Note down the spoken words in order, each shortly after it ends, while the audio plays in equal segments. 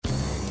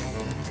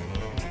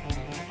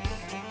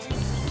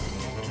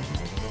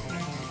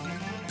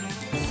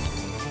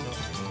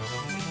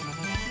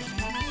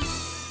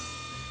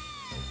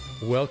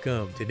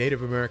Welcome to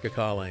Native America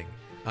Calling.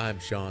 I'm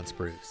Sean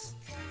Spruce.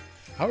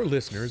 Our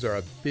listeners are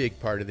a big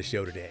part of the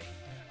show today.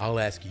 I'll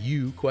ask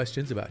you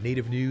questions about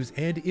Native news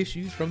and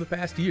issues from the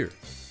past year.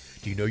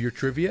 Do you know your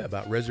trivia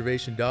about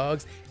reservation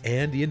dogs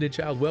and the Indian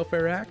Child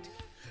Welfare Act?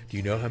 Do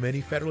you know how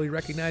many federally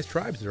recognized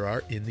tribes there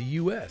are in the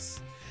U.S.?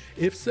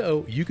 If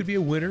so, you could be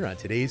a winner on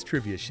today's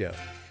trivia show.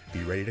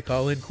 Be ready to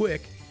call in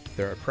quick.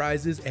 There are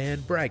prizes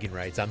and bragging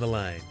rights on the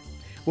line.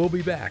 We'll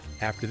be back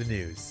after the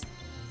news.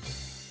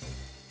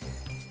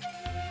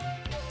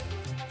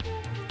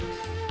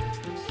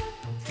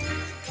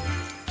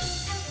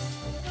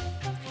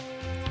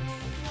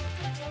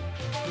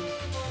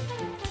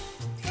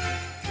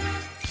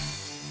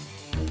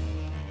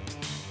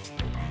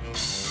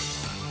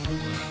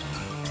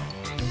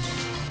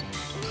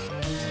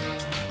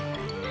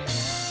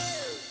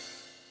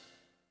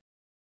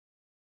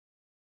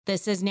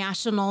 This is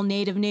National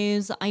Native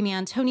News. I'm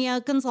Antonia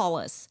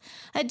Gonzalez.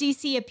 A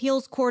D.C.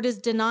 appeals court is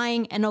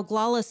denying an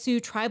Oglala Sioux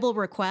tribal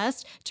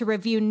request to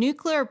review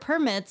nuclear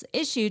permits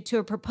issued to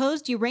a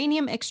proposed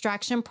uranium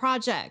extraction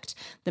project.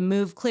 The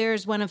move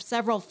clears one of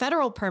several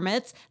federal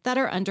permits that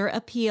are under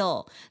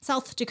appeal.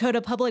 South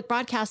Dakota Public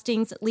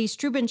Broadcasting's Lee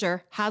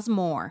Strubinger has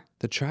more.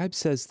 The tribe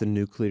says the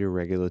Nuclear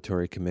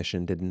Regulatory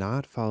Commission did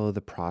not follow the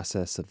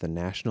process of the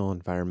National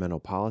Environmental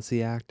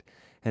Policy Act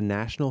and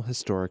National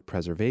Historic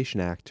Preservation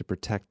Act to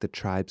protect the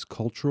tribe's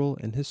cultural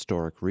and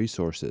historic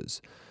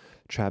resources.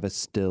 Travis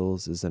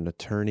Stills is an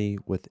attorney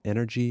with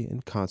energy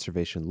and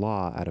conservation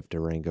law out of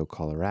Durango,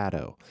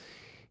 Colorado.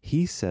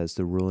 He says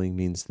the ruling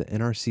means the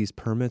NRC's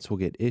permits will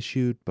get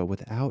issued, but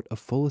without a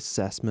full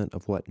assessment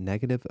of what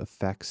negative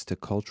effects to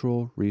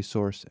cultural,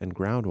 resource, and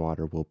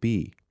groundwater will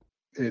be.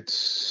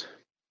 It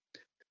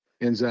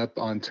ends up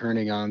on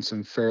turning on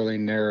some fairly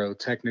narrow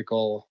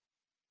technical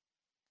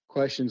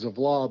questions of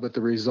law, but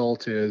the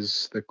result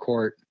is the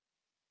court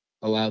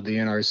allowed the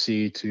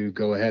NRC to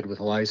go ahead with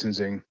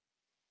licensing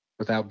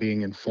without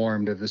being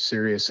informed of the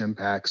serious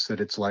impacts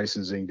that its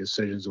licensing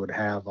decisions would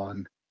have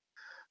on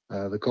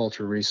the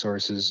cultural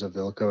resources of the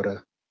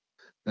Lakota,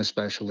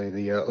 especially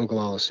the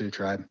Oglala Sioux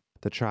tribe.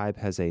 The tribe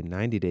has a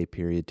 90-day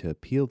period to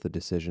appeal the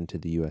decision to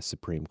the U.S.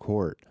 Supreme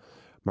Court.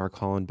 Mark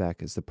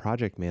Hollenbeck is the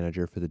project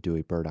manager for the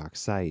Dewey Burdock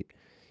site.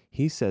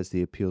 He says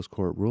the appeals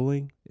court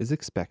ruling is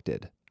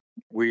expected.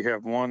 We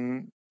have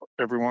won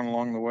everyone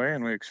along the way,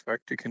 and we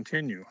expect to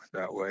continue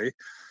that way,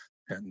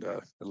 and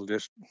it'll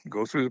just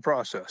go through the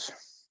process.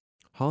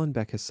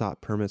 Hollenbeck has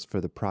sought permits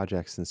for the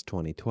project since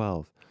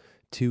 2012.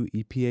 2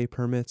 EPA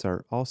permits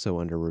are also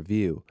under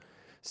review.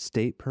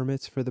 State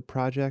permits for the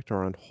project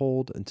are on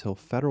hold until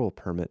federal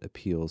permit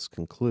appeals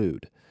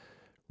conclude.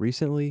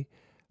 Recently,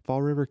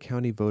 Fall River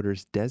County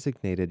voters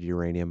designated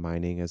uranium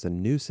mining as a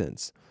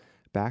nuisance.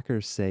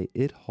 Backers say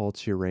it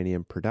halts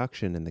uranium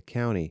production in the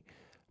county.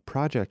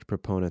 Project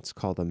proponents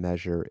call the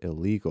measure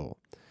illegal.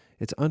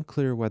 It's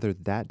unclear whether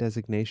that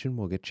designation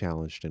will get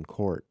challenged in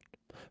court.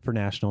 For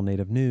National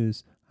Native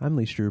News, I'm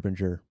Lee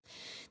Strubinger.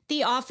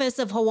 The Office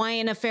of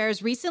Hawaiian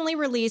Affairs recently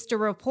released a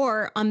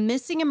report on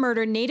missing and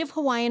murdered Native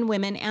Hawaiian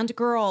women and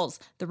girls.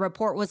 The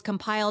report was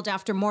compiled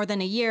after more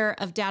than a year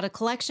of data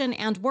collection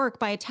and work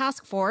by a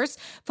task force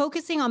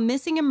focusing on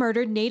missing and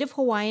murdered Native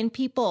Hawaiian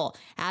people.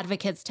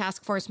 Advocates,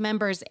 task force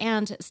members,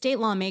 and state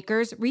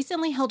lawmakers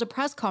recently held a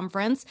press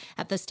conference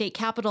at the state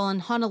capitol in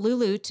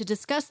Honolulu to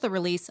discuss the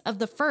release of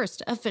the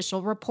first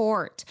official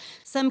report.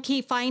 Some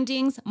key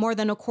findings: more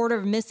than a quarter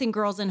of missing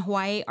girls in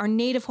Hawaii are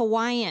Native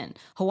Hawaiian.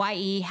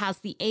 Hawaii has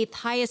the 8th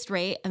highest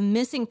rate of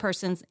missing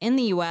persons in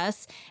the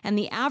U.S., and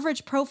the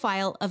average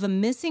profile of a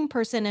missing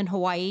person in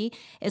Hawaii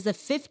is a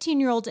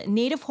 15-year-old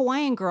Native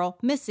Hawaiian girl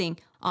missing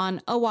on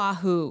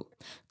Oahu.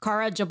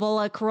 Kara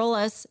Jabola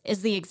Carolus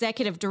is the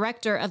executive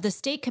director of the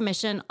State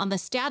Commission on the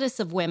Status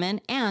of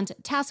Women and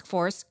task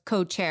force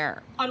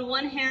co-chair. On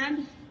one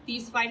hand,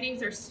 these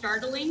findings are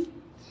startling,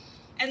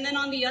 and then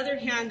on the other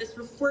hand, this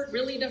report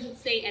really doesn't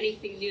say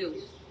anything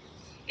new.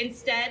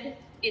 Instead,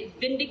 it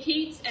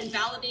vindicates and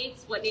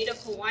validates what Native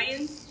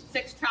Hawaiians,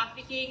 sex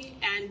trafficking,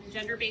 and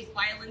gender-based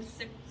violence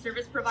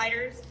service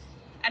providers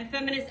and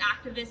feminist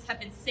activists have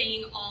been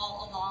saying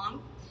all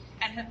along,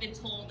 and have been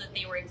told that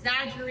they were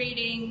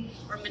exaggerating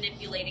or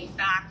manipulating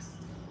facts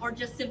or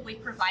just simply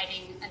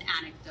providing an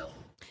anecdote.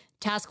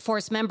 Task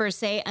force members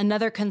say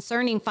another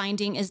concerning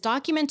finding is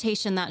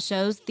documentation that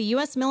shows the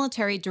U.S.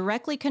 military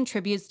directly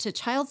contributes to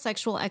child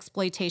sexual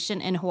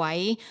exploitation in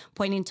Hawaii,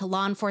 pointing to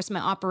law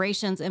enforcement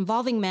operations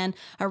involving men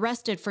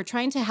arrested for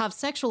trying to have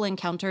sexual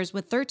encounters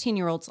with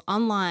 13-year-olds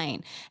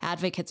online.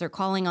 Advocates are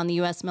calling on the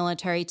U.S.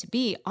 military to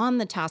be on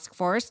the task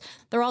force.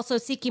 They're also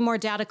seeking more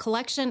data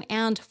collection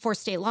and for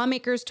state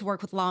lawmakers to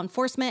work with law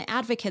enforcement,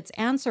 advocates,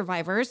 and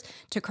survivors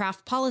to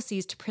craft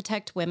policies to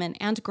protect women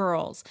and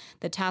girls.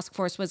 The task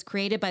force was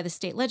created by the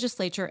state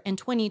legislature in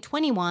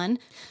 2021.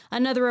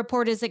 Another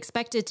report is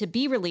expected to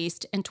be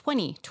released in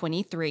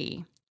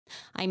 2023.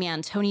 I'm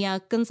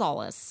Antonia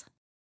Gonzalez.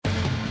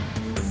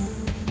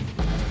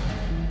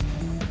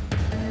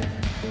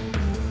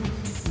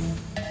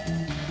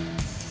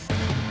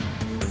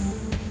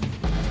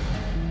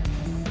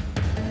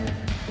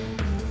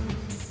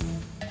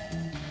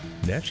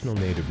 National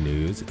Native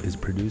News is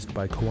produced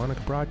by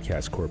Koahnic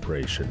Broadcast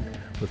Corporation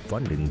with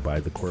funding by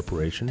the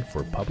Corporation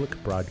for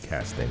Public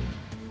Broadcasting.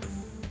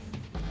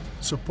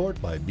 Support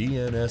by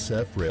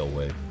BNSF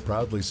Railway,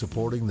 proudly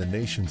supporting the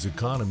nation's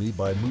economy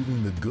by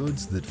moving the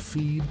goods that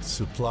feed,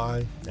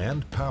 supply,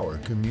 and power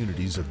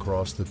communities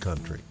across the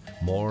country.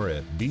 More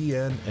at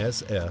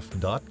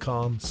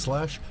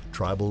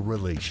bnsf.com/tribal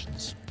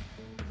relations.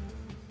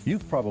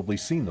 You've probably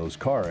seen those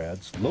car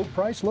ads, low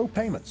price, low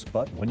payments,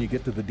 but when you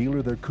get to the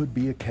dealer, there could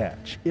be a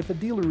catch. If a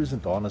dealer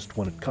isn't honest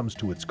when it comes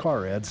to its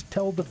car ads,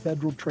 tell the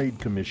Federal Trade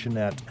Commission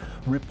at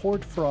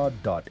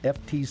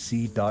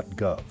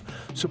reportfraud.ftc.gov.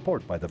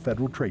 Support by the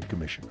Federal Trade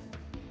Commission.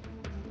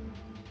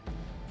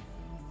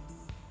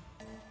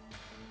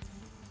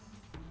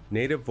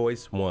 Native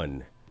Voice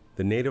One,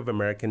 the Native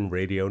American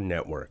Radio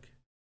Network.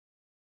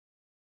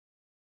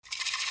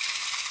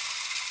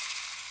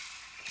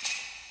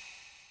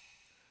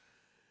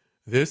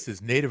 This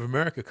is Native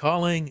America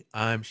Calling.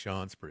 I'm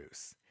Sean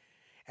Spruce.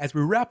 As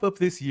we wrap up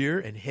this year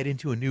and head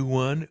into a new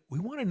one, we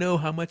want to know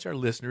how much our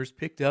listeners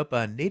picked up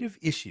on Native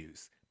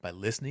issues by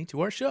listening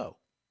to our show.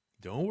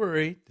 Don't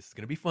worry, this is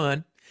going to be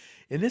fun.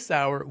 In this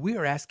hour, we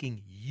are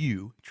asking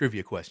you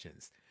trivia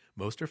questions.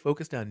 Most are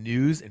focused on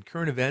news and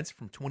current events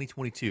from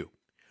 2022.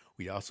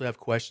 We also have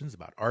questions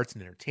about arts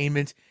and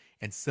entertainment,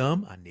 and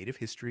some on Native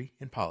history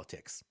and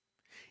politics.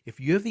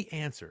 If you have the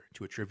answer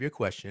to a trivia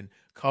question,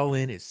 call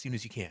in as soon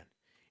as you can.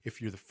 If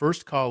you're the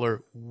first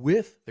caller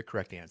with the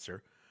correct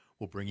answer,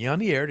 we'll bring you on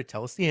the air to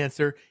tell us the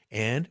answer,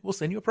 and we'll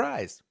send you a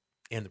prize.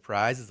 And the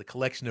prize is a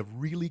collection of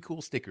really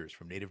cool stickers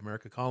from Native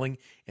America Calling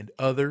and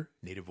other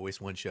Native Voice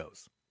One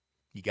shows.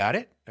 You got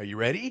it? Are you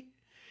ready?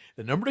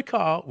 The number to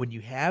call when you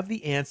have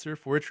the answer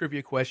for a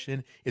trivia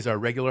question is our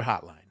regular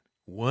hotline,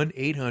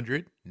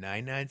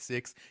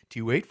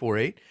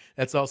 1-800-996-2848.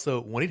 That's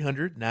also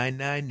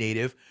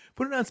 1-800-99-NATIVE.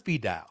 Put it on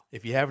speed dial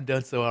if you haven't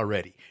done so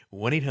already,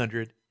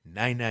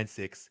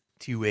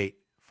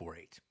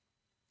 1-800-996-2848.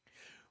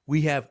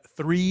 We have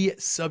 3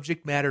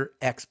 subject matter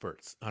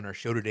experts on our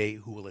show today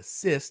who will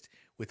assist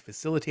with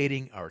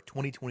facilitating our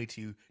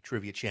 2022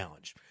 Trivia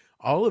Challenge.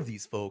 All of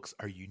these folks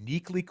are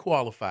uniquely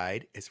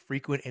qualified as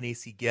frequent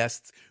NAC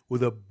guests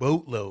with a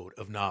boatload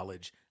of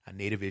knowledge on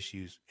Native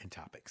issues and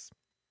topics.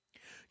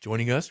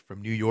 Joining us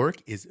from New York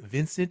is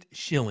Vincent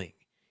Schilling.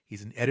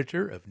 He's an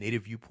editor of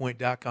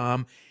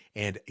NativeViewpoint.com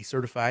and a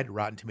certified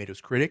Rotten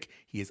Tomatoes critic.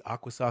 He is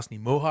Akwesasne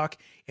Mohawk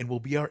and will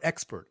be our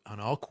expert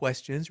on all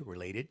questions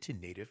related to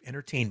Native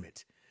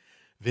entertainment.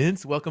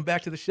 Vince, welcome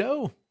back to the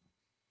show.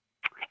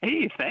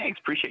 Hey, thanks.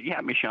 Appreciate you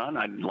having me, Sean.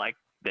 I like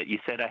that you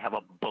said I have a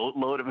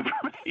boatload of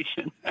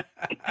information.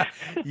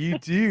 You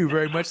do,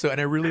 very much so. And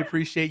I really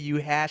appreciate you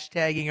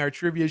hashtagging our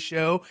trivia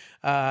show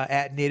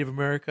at Native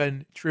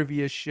American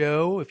Trivia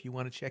Show. If you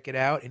want to check it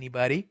out,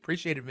 anybody.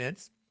 Appreciate it,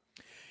 Vince.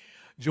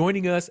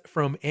 Joining us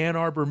from Ann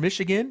Arbor,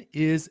 Michigan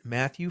is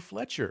Matthew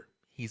Fletcher.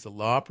 He's a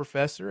law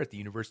professor at the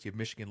University of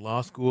Michigan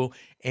Law School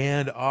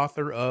and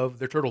author of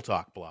the Turtle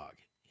Talk blog.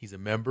 He's a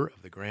member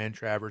of the Grand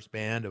Traverse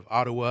Band of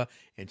Ottawa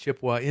and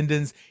Chippewa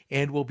Indians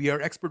and will be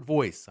our expert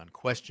voice on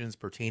questions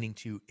pertaining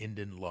to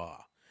Indian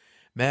law.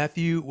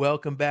 Matthew,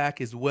 welcome back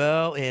as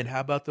well. And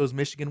how about those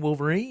Michigan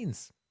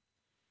Wolverines?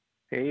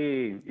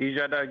 Hey,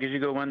 Ijada, gives you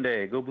go one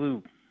day. Go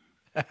blue.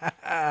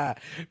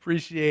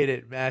 Appreciate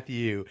it,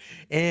 Matthew.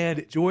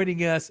 And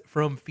joining us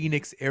from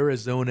Phoenix,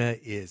 Arizona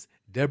is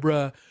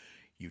Deborah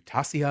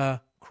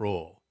Utasia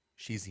Kroll.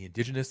 She's the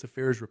Indigenous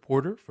Affairs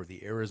reporter for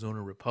the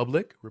Arizona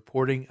Republic,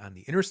 reporting on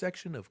the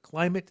intersection of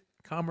climate,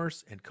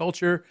 commerce, and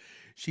culture.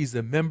 She's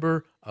a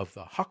member of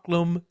the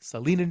Haklum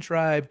Salinan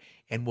tribe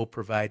and will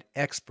provide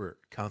expert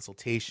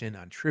consultation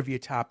on trivia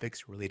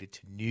topics related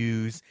to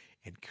news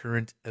and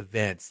current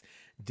events.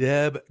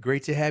 Deb,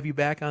 great to have you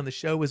back on the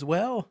show as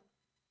well.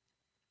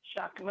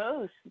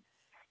 Shakmos,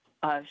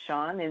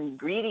 Sean, and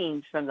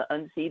greetings from the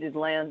unceded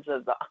lands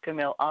of the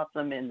Akamel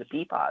Awesome and the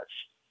Peeposh.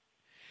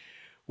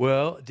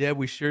 Well, Deb,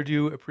 we sure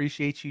do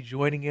appreciate you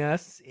joining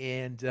us.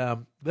 And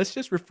let's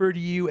just refer to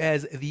you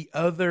as the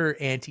other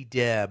Auntie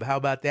Deb. How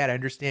about that? I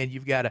understand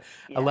you've got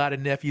a lot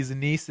of nephews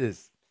and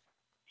nieces.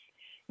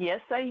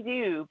 Yes, I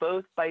do,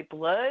 both by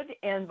blood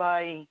and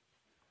by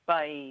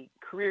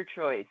career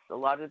choice. A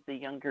lot of the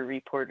younger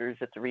reporters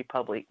at the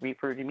Republic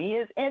refer to me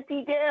as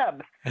Auntie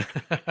Deb.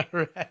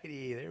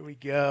 Righty, there we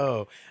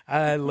go.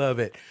 I love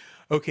it.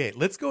 Okay,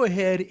 let's go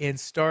ahead and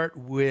start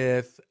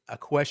with a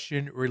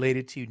question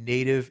related to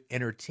Native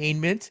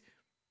entertainment.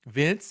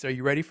 Vince, are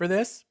you ready for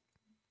this?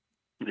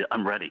 Yeah,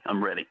 I'm ready.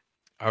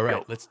 All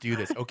right, let's do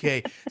this.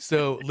 Okay,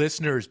 so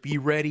listeners, be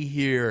ready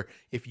here.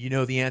 If you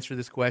know the answer to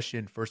this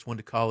question, first one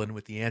to call in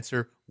with the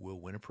answer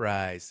will win a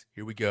prize.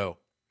 Here we go.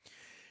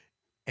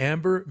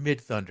 Amber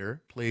Midthunder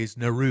plays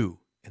Naru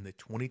in the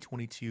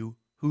 2022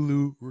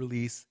 Hulu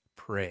release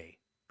Prey.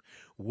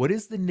 What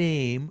is the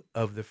name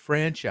of the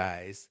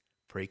franchise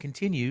Prey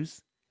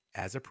continues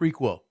as a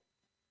prequel?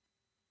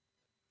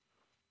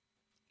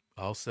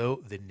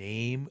 Also, the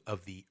name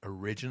of the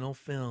original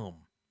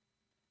film.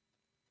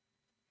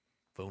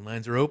 Phone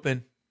lines are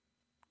open.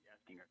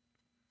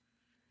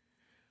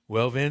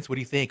 Well, Vince, what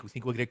do you think? We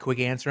think we'll get a quick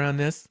answer on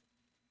this?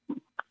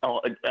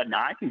 Oh,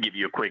 I can give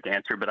you a quick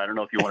answer, but I don't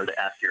know if you wanted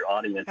to ask your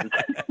audience.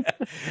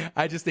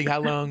 I just think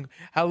how long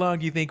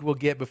do you think we'll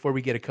get before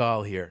we get a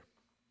call here?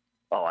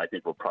 Oh, I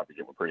think we'll probably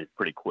get one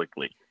pretty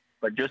quickly.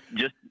 But just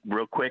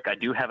real quick, I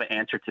do have an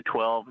answer to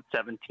 12,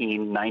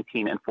 17,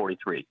 19, and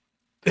 43.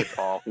 It's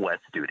all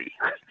West Duty.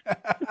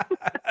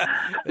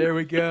 There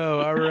we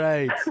go. All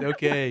right.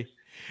 Okay.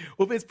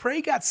 Well, Vince,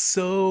 Prey got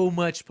so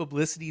much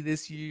publicity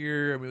this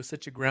year. I mean, it was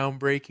such a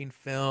groundbreaking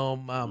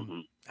film. I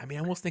mean,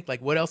 I almost think,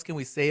 like, what else can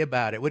we say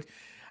about it?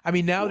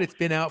 Now that it's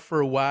been out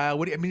for a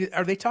while,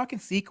 are they talking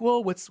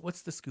sequel? What's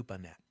the scoop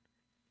on that?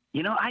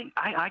 You know,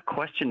 I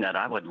question that.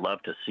 I would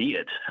love to see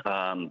it.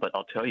 But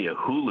I'll tell you,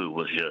 Hulu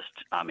was just,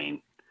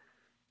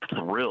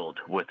 thrilled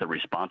with the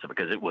response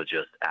because it was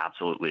just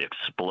absolutely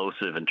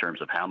explosive in terms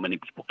of how many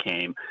people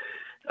came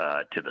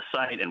to the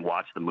site and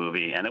watched the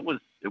movie. And it was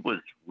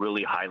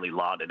really highly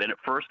lauded. And at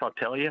first, I'll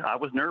tell you, I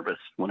was nervous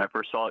when I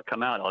first saw it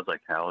come out. I was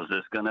like, how is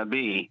this going to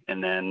be?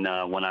 And then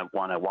when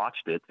I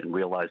watched it and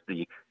realized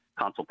the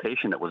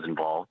consultation that was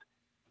involved,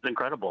 it was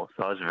incredible.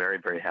 So I was very,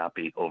 very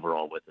happy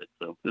overall with it.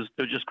 So it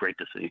was just great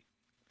to see.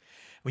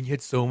 When you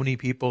had so many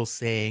people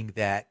saying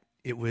that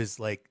it was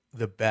like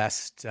the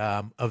best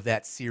of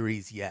that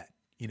series yet,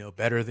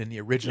 better than the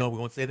original. We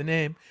won't say the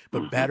name,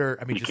 but better.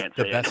 I mean, just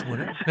the best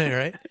one,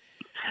 right?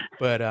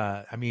 But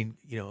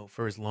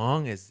for as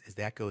long as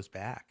that goes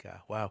back,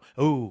 wow.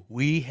 Oh,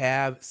 we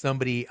have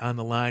somebody on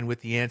the line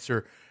with the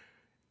answer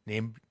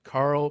named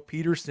Carl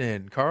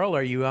Peterson. Carl,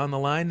 are you on the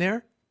line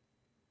there?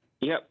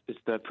 Yep, it's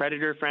the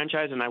Predator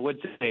franchise, and I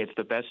would say it's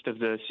the best of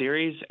the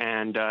series,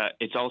 and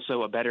it's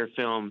also a better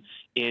film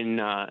in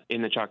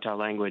the Choctaw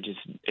language.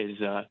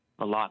 Is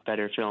a lot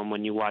better film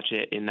when you watch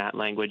it in that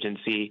language and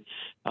see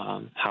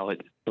how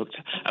it looks.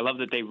 I love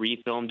that they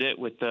refilmed it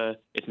with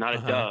it's not a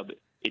dub.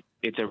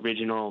 It's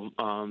original,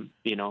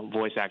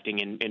 voice acting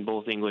in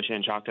both English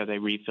and Choctaw. They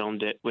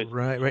refilmed it with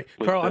right.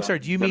 Carl, I'm sorry.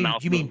 Do you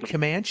mean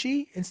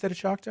Comanche instead of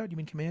Choctaw? Do you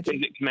mean Comanche?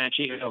 Is it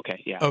Comanche?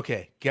 Okay, yeah.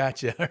 Okay,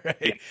 gotcha. All right,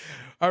 yeah.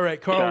 All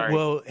right, Carl. Sorry.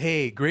 Well,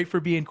 hey, great for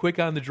being quick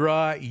on the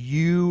draw.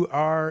 You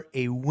are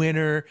a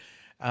winner.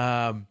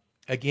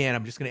 Again,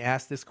 I'm just going to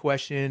ask this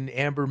question.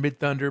 Amber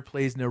Midthunder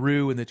plays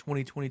Naru in the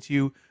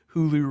 2022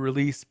 Hulu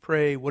release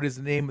Prey. What is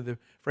the name of the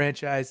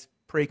franchise?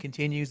 Prey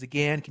continues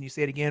again. Can you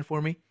say it again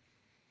for me?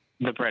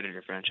 The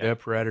Predator franchise. The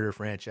Predator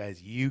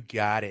franchise. You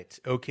got it.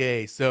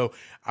 Okay, so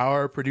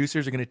our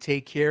producers are going to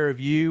take care of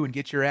you and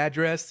get your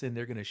address, and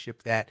they're going to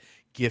ship that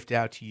gift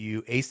out to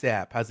you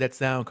ASAP. How's that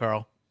sound,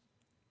 Carl?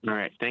 All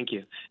right, thank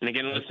you. And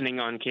again, listening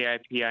on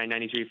KIPI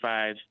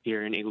 93.5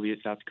 here in Eagle Butte,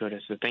 South Dakota.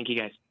 So thank you,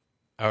 guys.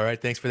 All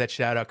right, thanks for that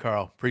shout out,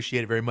 Carl.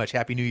 Appreciate it very much.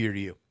 Happy New Year to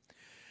you.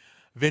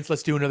 Vince,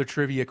 let's do another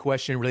trivia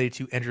question related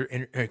to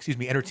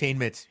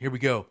entertainment. Here we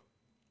go.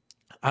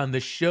 On the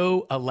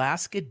show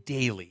Alaska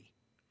Daily,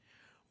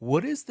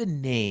 what is the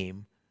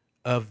name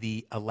of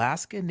the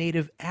Alaska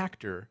Native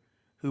actor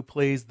who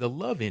plays the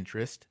love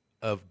interest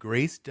of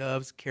Grace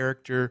Dove's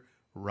character,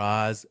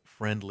 Roz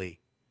Friendly?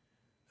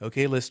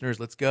 Okay, listeners,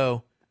 let's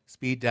go.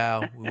 Speed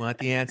dial. We want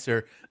the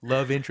answer.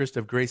 Love interest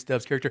of Grace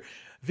Dove's character.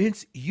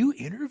 Vince, you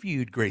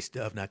interviewed Grace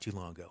Dove not too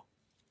long ago.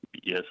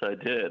 Yes, I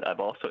did. I've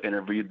also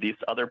interviewed this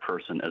other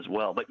person as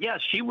well. But yeah,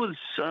 she was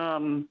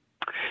a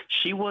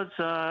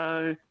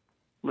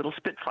little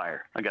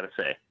spitfire, I got to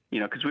say.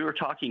 Because we were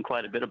talking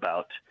quite a bit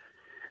about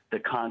the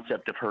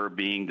concept of her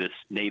being this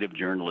native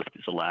journalist,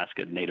 this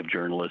Alaska native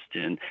journalist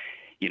in,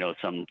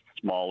 some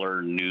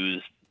smaller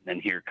news.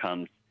 And here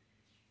comes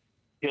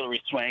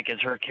Hillary Swank as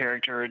her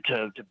character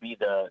to be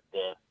the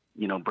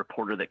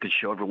reporter that could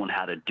show everyone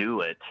how to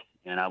do it.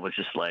 And I was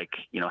just like,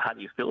 how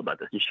do you feel about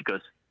this? And she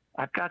goes,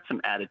 I've got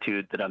some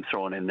attitude that I'm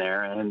throwing in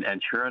there. And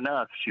sure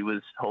enough, she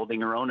was holding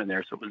her own in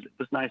there. So it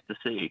was nice to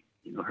see,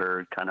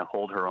 her kind of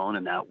hold her own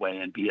in that way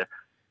and be a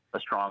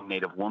strong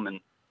Native woman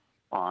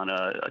on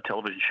a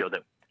television show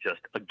that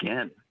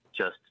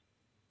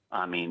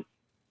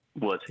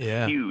was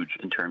huge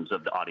in terms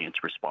of the audience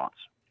response.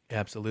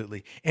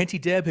 Absolutely. Auntie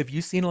Deb, have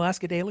you seen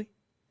Alaska Daily?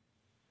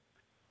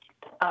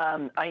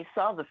 I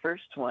saw the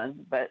first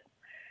one, but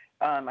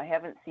I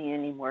haven't seen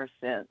any more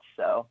since.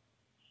 So,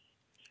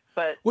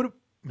 but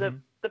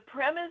the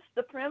premise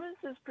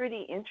is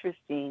pretty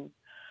interesting.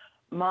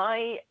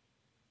 My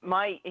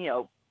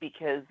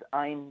because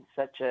I'm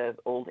such a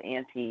old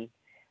auntie,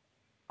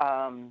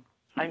 I'm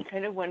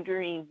kind of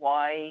wondering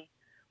why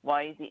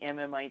the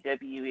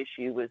MMIW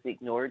issue was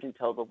ignored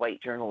until the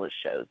white journalist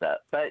shows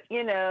up. But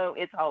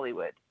it's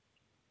Hollywood.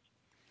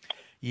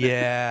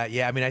 Yeah.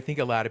 I think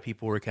a lot of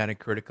people were kind of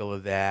critical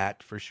of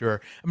that, for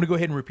sure. I'm going to go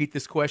ahead and repeat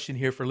this question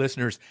here for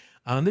listeners.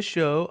 On the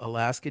show,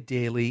 Alaska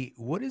Daily,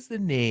 what is the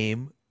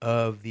name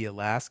of the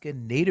Alaska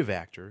Native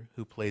actor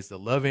who plays the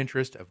love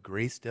interest of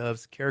Grace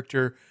Dove's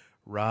character,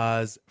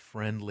 Roz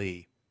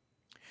Friendly?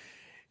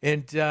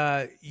 And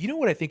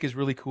what I think is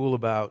really cool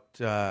about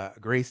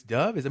Grace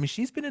Dove is,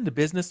 she's been in the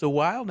business a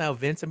while now,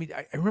 Vince.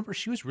 I remember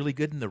she was really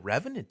good in The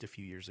Revenant a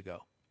few years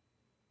ago.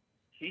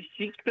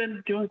 She's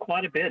been doing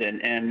quite a bit,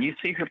 and you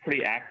see her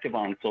pretty active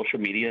on social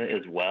media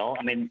as well.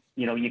 I mean,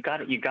 you got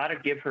to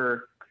give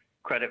her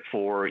credit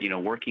for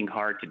working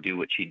hard to do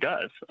what she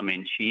does. I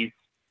mean, she's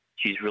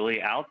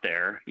really out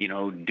there,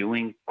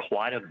 doing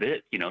quite a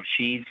bit.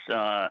 She's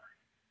I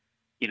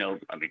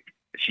mean,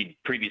 she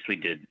previously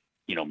did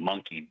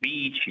Monkey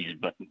Beach. She's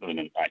been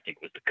I think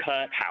it was The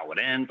Cut, How It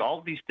Ends, all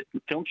of these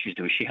films she's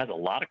doing. She has a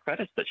lot of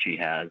credits that she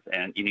has,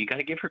 and you got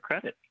to give her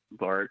credit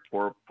for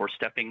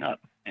stepping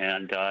up.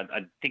 And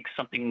I think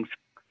something's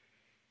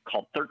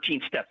called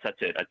 13 Steps.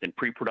 That's it. That's in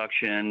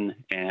pre-production,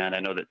 and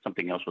I know that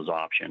something else was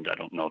optioned. I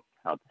don't know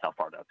how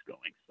far that's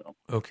going. So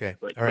okay,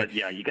 all right. But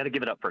yeah, you got to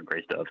give it up for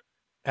Grace Dove.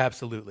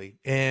 Absolutely.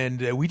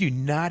 And we do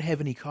not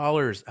have any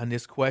callers on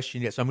this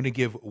question yet, so I'm going to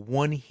give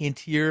one hint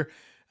here.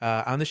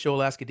 On the show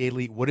Alaska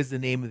Daily, what is the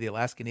name of the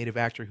Alaska Native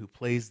actor who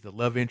plays the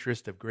love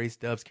interest of Grace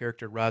Dove's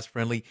character, Roz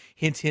Friendly?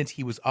 Hint, hint,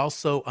 he was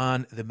also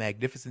on The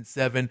Magnificent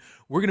Seven.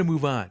 We're going to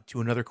move on to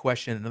another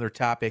question, another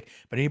topic.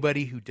 But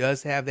anybody who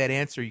does have that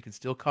answer, you can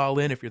still call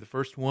in. If you're the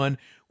first one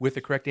with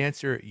the correct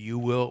answer, you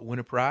will win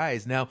a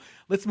prize. Now,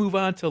 let's move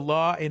on to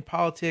law and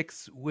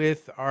politics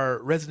with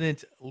our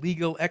resident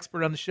legal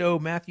expert on the show,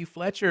 Matthew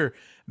Fletcher.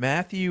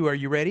 Matthew, are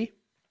you ready?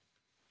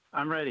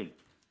 I'm ready.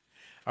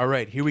 All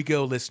right, here we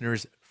go,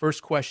 listeners.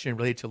 First question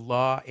related to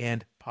law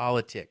and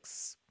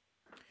politics.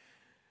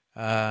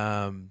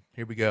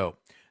 Here we go.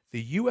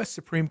 The U.S.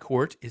 Supreme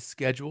Court is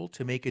scheduled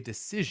to make a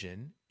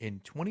decision in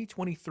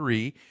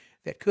 2023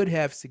 that could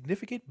have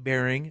significant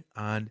bearing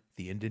on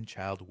the Indian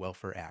Child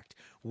Welfare Act.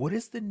 What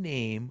is the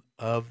name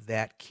of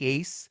that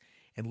case?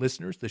 And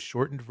listeners, the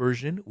shortened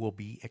version will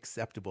be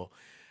acceptable.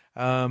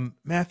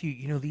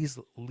 Matthew, these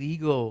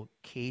legal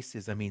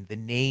cases, I mean, the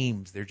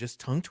names, they're just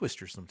tongue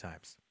twisters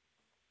sometimes.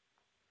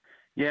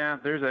 Yeah,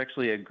 there's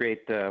actually a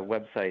great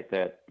website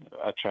that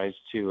tries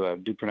to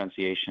do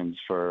pronunciations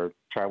for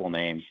tribal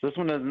names. This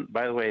one doesn't,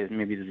 by the way,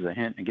 maybe this is a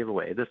hint, a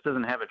giveaway. This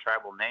doesn't have a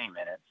tribal name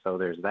in it, so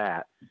there's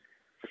that.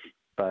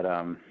 But,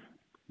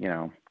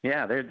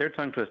 yeah, they're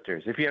tongue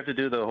twisters. If you have to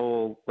do the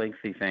whole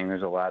lengthy thing,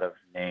 there's a lot of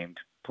named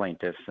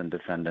plaintiffs and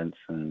defendants,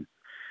 and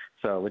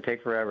so it would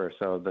take forever.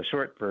 So the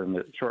short form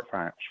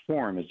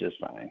is just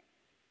fine.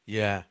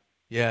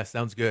 Yeah,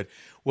 sounds good.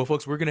 Well,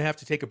 folks, we're going to have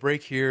to take a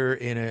break here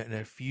in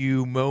a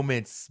few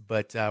moments,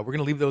 but we're going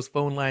to leave those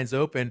phone lines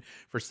open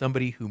for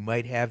somebody who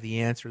might have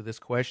the answer to this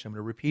question. I'm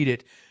going to repeat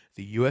it.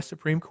 The U.S.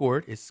 Supreme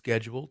Court is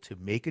scheduled to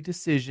make a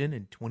decision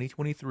in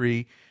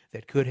 2023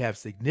 that could have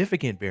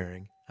significant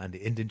bearing on the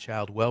Indian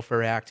Child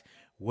Welfare Act.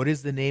 What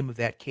is the name of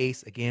that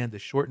case? Again, the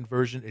shortened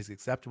version is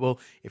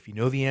acceptable. If you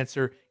know the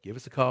answer, give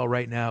us a call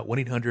right now,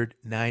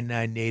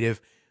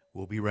 1-800-99-NATIVE.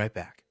 We'll be right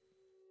back.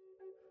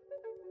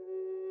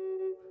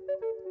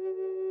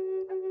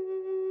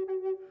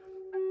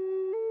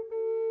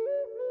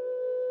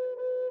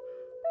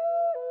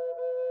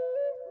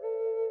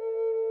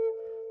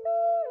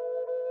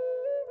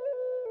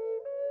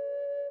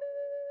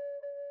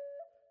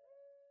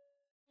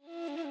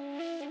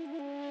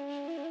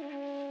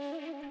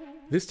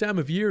 This time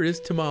of year is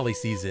tamale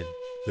season.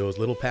 Those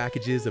little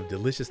packages of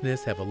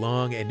deliciousness have a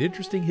long and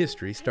interesting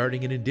history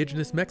starting in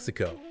indigenous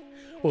Mexico.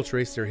 We'll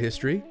trace their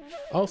history.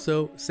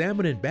 Also,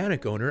 Salmon and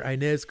Bannock owner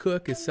Inez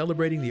Cook is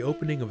celebrating the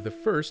opening of the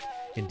first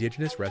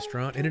indigenous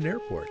restaurant in an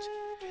airport.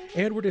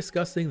 And we're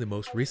discussing the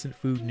most recent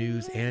food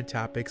news and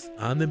topics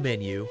on the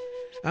menu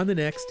on the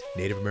next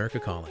Native America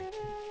Calling.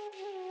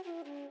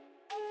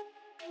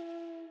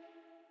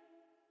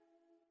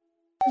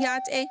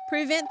 Yate,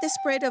 prevent the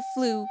spread of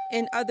flu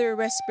and other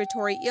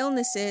respiratory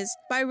illnesses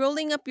by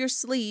rolling up your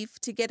sleeve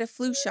to get a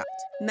flu shot.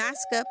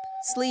 Mask up,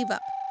 sleeve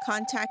up.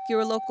 Contact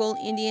your local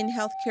Indian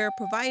healthcare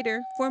provider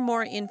for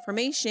more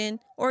information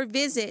or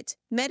visit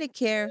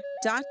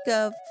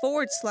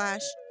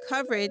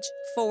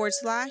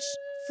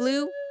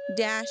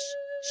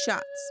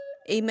medicare.gov/coverage/flu-shots.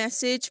 A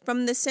message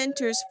from the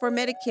Centers for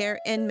Medicare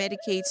and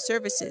Medicaid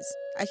Services.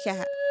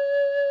 Ajaha.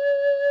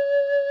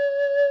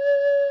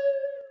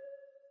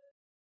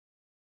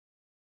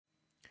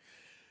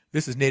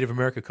 This is Native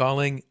America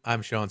Calling.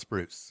 I'm Sean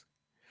Spruce.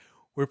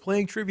 We're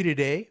playing trivia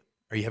today.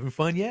 Are you having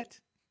fun yet?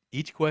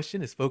 Each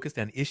question is focused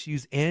on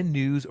issues and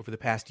news over the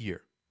past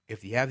year.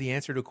 If you have the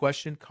answer to a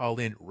question, call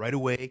in right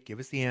away. Give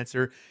us the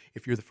answer.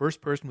 If you're the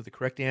first person with the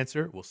correct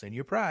answer, we'll send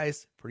you a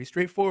prize. Pretty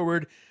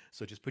straightforward.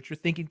 So just put your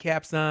thinking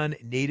caps on.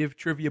 Native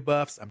trivia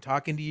buffs, I'm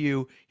talking to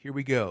you. Here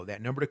we go.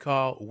 That number to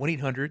call,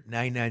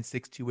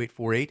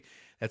 1-800-996-2848.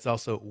 That's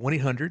also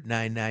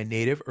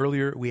 1-800-99-NATIVE.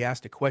 Earlier, we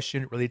asked a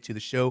question related to the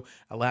show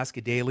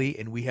Alaska Daily,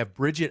 and we have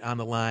Bridget on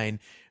the line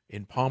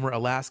in Palmer,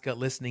 Alaska,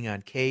 listening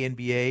on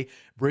KNBA.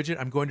 Bridget,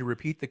 I'm going to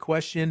repeat the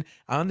question.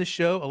 On the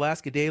show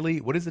Alaska Daily,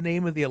 what is the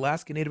name of the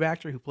Alaska Native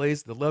actor who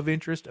plays the love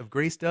interest of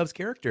Grace Dove's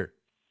character?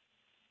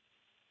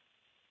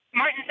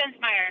 Martin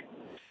Sensmeyer.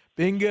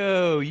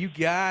 Bingo, you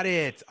got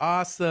it.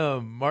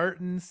 Awesome.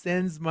 Martin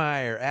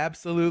Sensmeyer,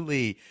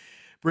 absolutely.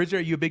 Bridget,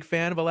 are you a big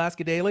fan of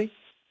Alaska Daily?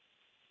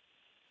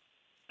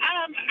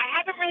 I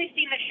haven't really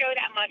seen the show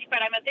that much,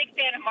 but I'm a big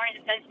fan of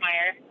Martin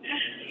Sensmeyer.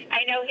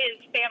 I know his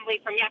family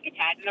from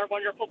Yakutat, and they're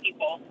wonderful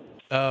people.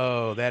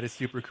 Oh, that is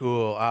super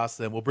cool.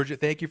 Awesome. Well,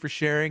 Bridget, thank you for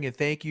sharing and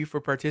thank you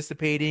for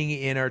participating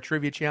in our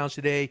trivia challenge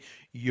today.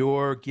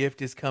 Your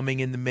gift is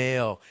coming in the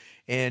mail.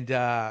 And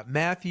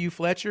Matthew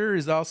Fletcher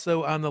is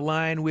also on the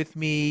line with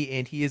me,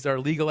 and he is our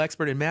legal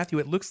expert. And Matthew,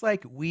 it looks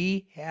like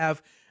we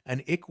have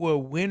an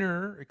ICWA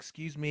winner,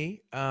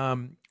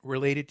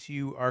 related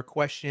to our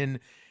question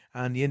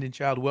on the Indian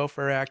Child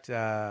Welfare Act.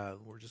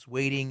 We're just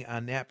waiting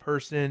on that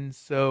person.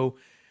 So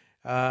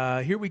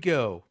here we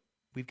go.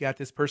 We've got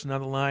this person on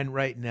the line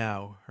right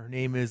now. Her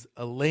name is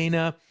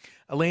Elena.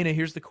 Elena,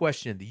 here's the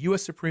question. The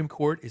U.S. Supreme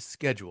Court is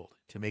scheduled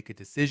to make a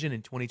decision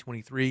in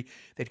 2023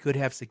 that could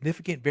have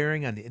significant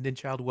bearing on the Indian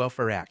Child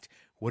Welfare Act.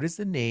 What is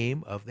the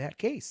name of that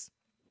case?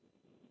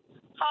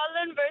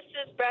 Holland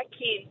versus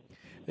Brackeen.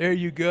 There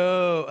you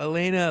go.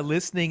 Elena,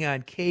 listening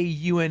on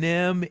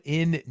KUNM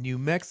in New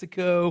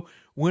Mexico.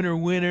 Winner,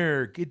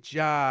 winner. Good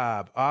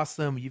job.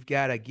 Awesome. You've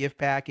got a gift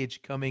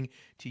package coming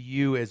to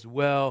you as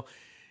well.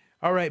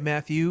 All right,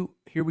 Matthew,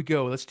 here we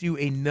go. Let's do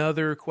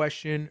another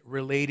question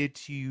related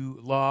to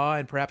law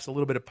and perhaps a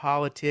little bit of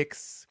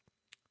politics.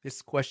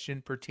 This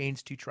question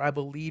pertains to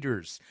tribal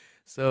leaders.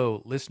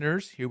 So,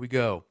 listeners, here we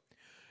go.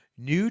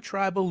 New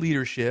tribal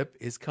leadership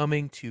is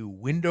coming to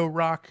Window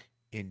Rock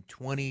in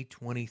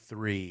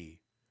 2023.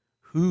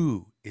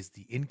 Who is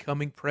the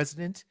incoming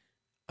president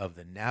of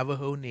the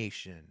Navajo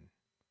Nation?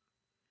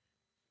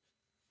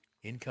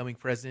 Incoming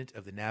president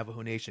of the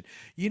Navajo Nation.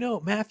 You know,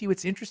 Matthew,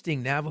 it's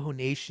interesting, Navajo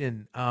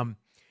Nation,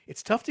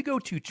 it's tough to go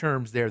two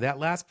terms there. That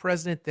last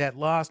president that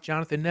lost,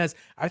 Jonathan Nez,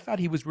 I thought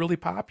he was really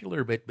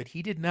popular, but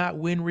he did not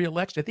win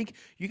re-election. I think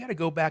you got to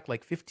go back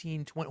like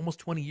 15, 20, almost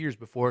 20 years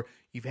before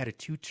you've had a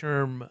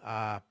two-term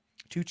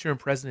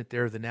president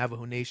there of the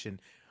Navajo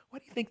Nation. Why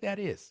do you think that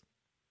is?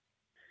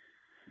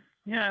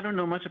 Yeah, I don't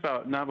know much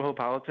about Navajo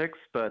politics,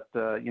 but,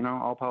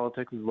 all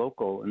politics is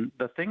local. And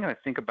the thing I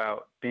think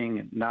about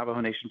being Navajo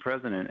Nation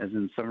president is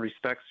in some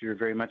respects, you're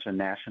very much a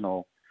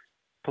national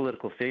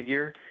political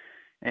figure.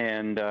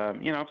 And,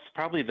 it's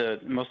probably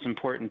the most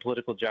important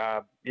political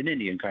job in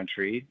Indian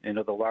country,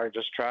 the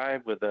largest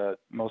tribe with the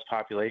most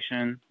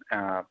population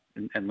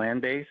and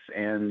land base.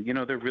 And,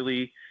 they're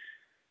really,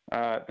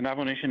 the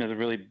Navajo Nation is a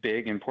really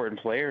big, important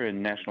player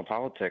in national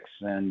politics.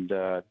 And,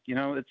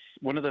 it's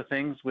one of the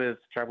things with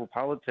tribal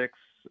politics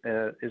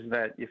is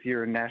that if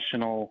you're a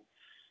national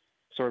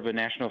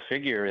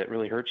figure, it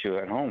really hurts you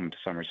at home to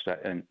some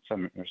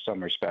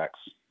respects.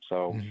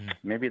 So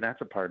maybe that's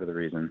a part of the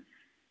reason.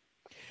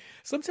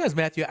 Sometimes,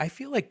 Matthew, I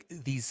feel like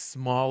these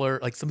smaller,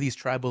 like some of these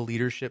tribal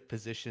leadership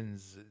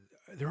positions,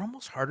 they're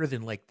almost harder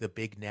than like the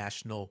big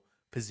national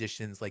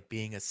positions, like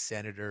being a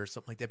senator or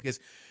something like that, because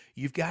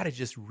you've got to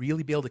just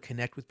really be able to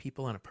connect with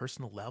people on a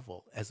personal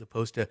level, as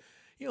opposed to,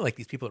 like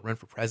these people that run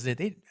for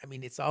president.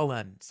 It's all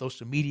on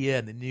social media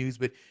and the news,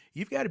 but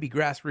you've got to be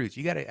grassroots.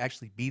 You got to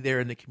actually be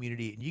there in the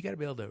community, and you got to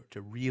be able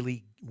to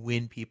really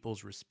win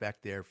people's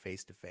respect there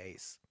face to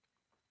face.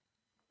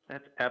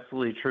 That's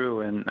absolutely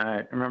true. And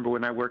I remember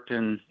when I worked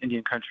in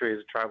Indian country as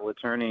a tribal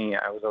attorney,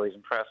 I was always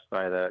impressed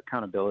by the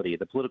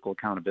political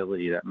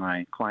accountability that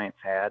my clients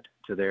had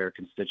to their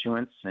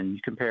constituents. And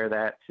you compare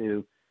that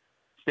to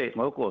state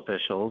and local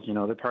officials,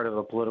 they're part of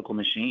a political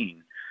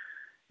machine.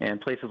 And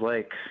places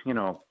like,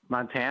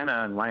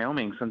 Montana and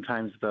Wyoming,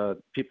 sometimes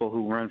the people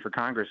who run for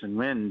Congress and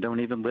win don't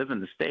even live in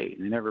the state.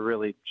 They never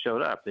really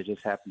showed up. They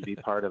just happen to be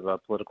part of a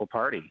political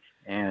party.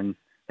 And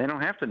they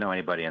don't have to know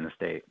anybody in the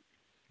state.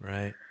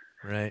 Right.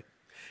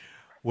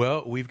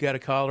 Well, we've got a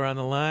caller on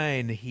the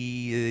line.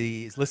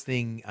 He is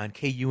listening on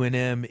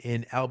KUNM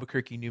in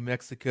Albuquerque, New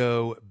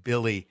Mexico.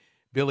 Billy,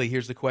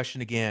 here's the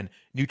question again.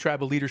 New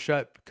tribal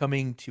leadership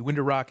coming to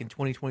Window Rock in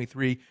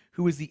 2023.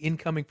 Who is the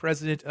incoming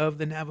president of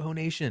the Navajo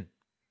Nation?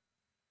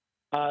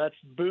 That's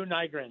Boo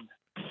Nygren.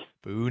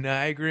 Boo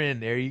Nygren.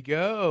 There you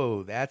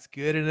go. That's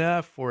good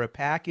enough for a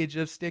package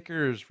of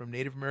stickers from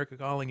Native America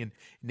Calling and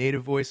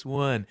Native Voice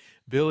One.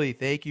 Billy,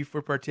 thank you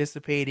for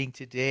participating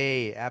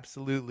today.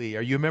 Absolutely.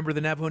 Are you a member of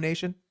the Navajo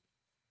Nation?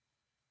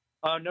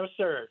 No,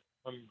 sir.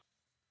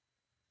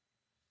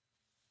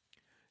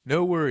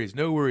 No worries,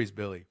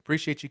 Billy.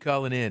 Appreciate you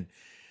calling in.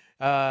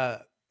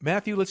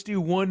 Matthew, let's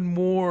do one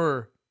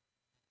more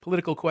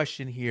political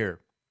question here.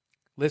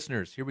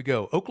 Listeners, here we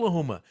go.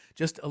 Oklahoma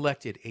just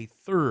elected a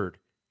third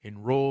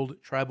enrolled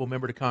tribal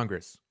member to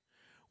Congress.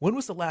 When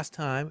was the last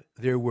time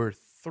there were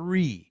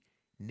 3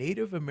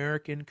 Native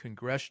American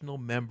congressional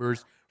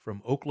members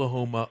from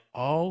Oklahoma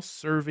all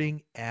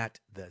serving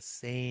at the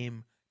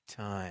same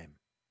time?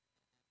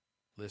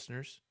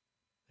 Listeners,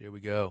 there we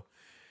go.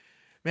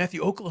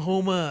 Matthew,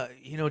 Oklahoma,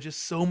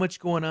 just so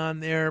much going on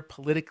there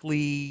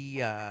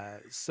politically,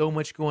 so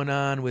much going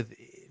on with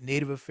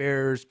Native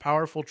affairs,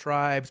 powerful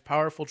tribes,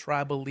 powerful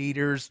tribal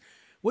leaders.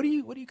 What are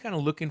you kind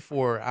of looking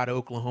for out of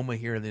Oklahoma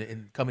here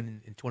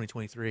coming in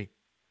 2023?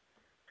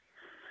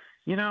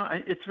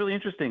 It's really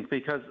interesting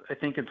because I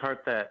think in part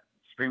that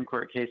Supreme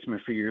Court case from a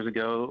few years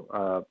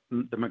ago,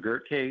 the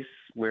McGirt case,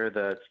 where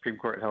the Supreme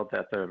Court held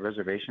that the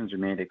reservations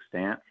remained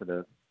extant for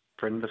the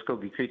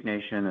Muskogee Creek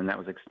Nation, and that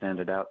was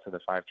extended out to the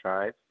 5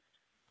 tribes.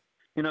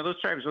 those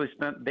tribes really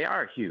they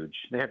are huge.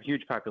 They have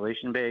huge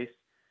population base.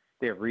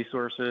 They have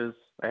resources.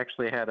 I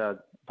actually had a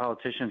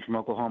politician from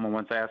Oklahoma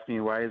once ask me,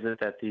 why is it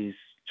that these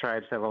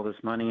tribes have all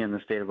this money and the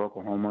state of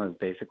Oklahoma is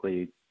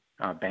basically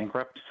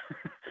bankrupt?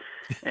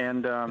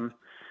 And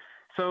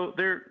so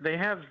they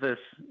have this.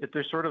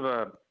 They're sort of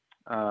a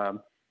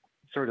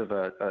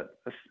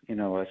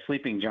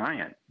sleeping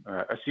giant,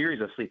 a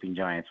series of sleeping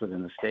giants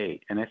within the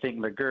state. And I think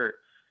McGirt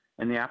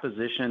and the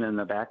opposition and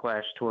the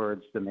backlash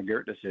towards the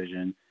McGirt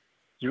decision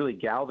has really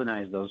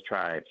galvanized those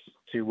tribes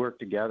to work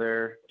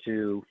together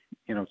to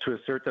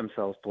assert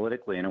themselves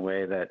politically in a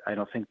way that I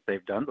don't think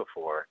they've done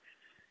before.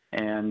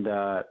 And,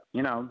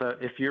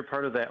 if you're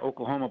part of that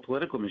Oklahoma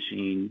political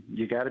machine,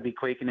 you got to be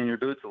quaking in your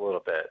boots a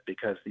little bit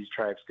because these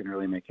tribes can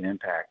really make an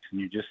impact. And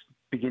you're just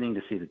beginning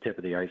to see the tip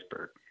of the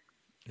iceberg.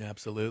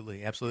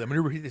 Absolutely. Absolutely. I'm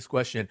going to repeat this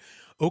question.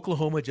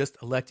 Oklahoma just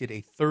elected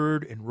a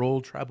third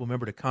enrolled tribal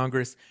member to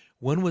Congress.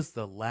 When was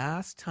the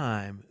last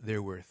time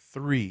there were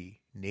 3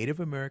 Native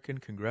American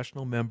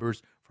congressional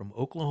members from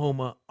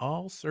Oklahoma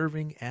all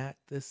serving at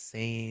the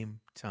same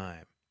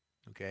time?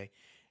 Okay.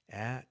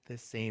 At the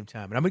same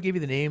time. And I'm going to give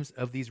you the names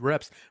of these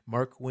reps.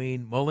 Mark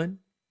Wayne Mullen,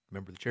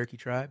 member of the Cherokee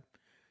tribe,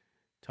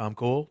 Tom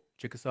Cole,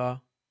 Chickasaw,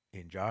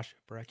 and Josh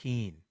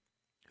Brackeen,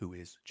 who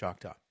is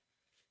Choctaw.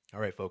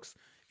 All right, folks.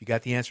 If you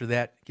got the answer to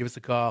that, give us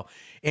a call.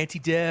 Auntie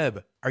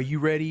Deb, are you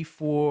ready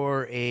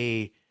for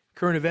a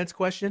current events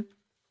question?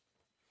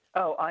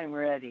 Oh, I'm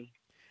ready.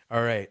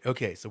 All right.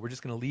 Okay. So we're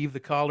just going to leave the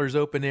callers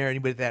open there.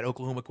 Anybody with that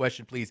Oklahoma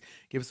question, please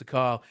give us a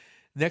call.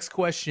 Next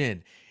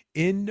question.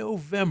 In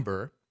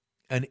November,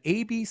 an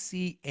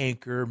ABC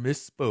anchor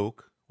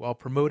misspoke while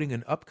promoting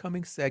an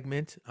upcoming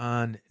segment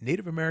on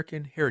Native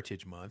American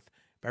Heritage Month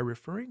by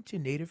referring to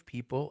Native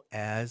people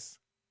as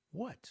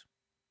what?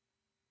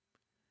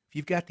 If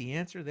you've got the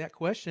answer to that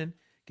question,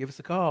 give us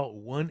a call,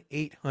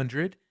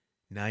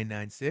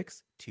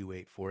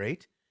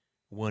 1-800-996-2848,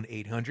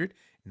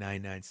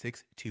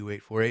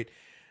 1-800-996-2848.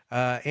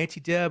 Auntie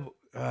Deb,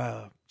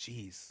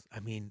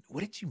 what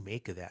did you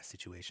make of that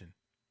situation?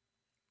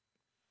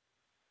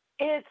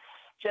 It's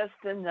just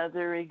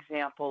another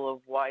example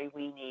of why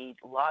we need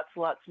lots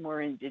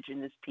more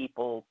Indigenous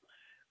people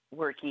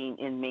working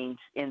in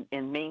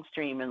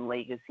mainstream and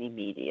legacy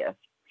media.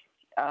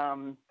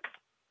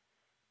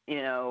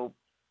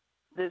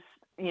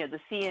 The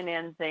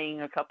CNN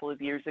thing a couple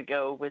of years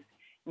ago with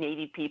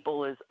Native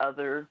people as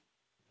other,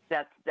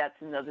 that's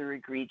another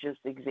egregious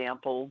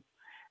example.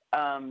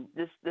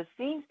 This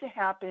seems to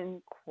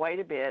happen quite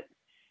a bit,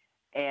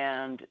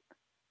 and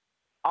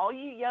all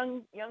you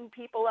young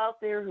people out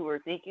there who are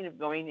thinking of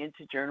going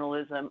into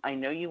journalism, I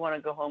know you want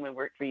to go home and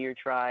work for your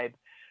tribe,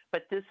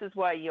 but this is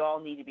why you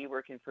all need to be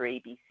working for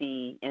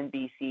ABC,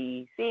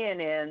 NBC,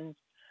 CNN,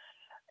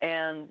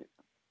 and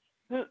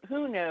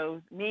who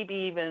knows, maybe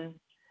even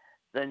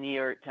the New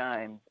York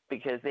Times,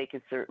 because they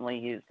could certainly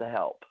use the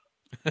help.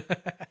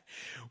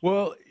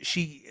 Well,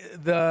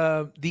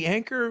 the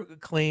anchor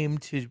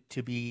claimed to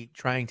be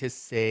trying to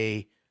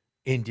say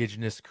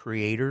Indigenous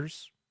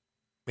creators,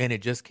 and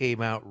it just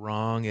came out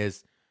wrong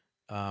as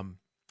a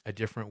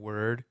different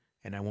word,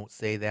 and I won't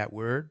say that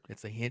word.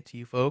 It's a hint to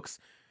you folks.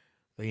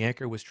 The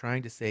anchor was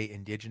trying to say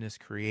Indigenous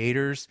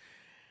creators.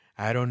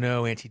 I don't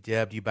know, Auntie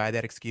Deb, do you buy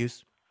that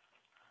excuse?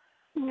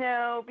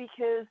 No,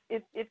 because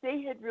if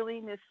they had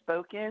really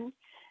misspoken,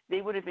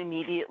 they would have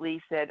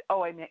immediately said,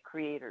 "Oh, I meant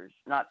creators,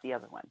 not the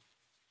other one."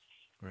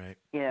 Right.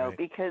 Right.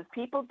 Because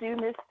people do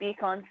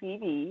misspeak on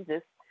TV.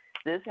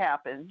 This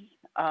happens,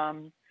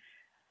 but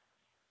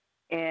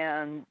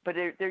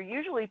they're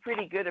usually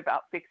pretty good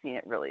about fixing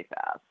it really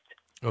fast.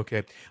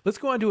 Okay, let's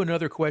go on to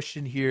another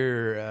question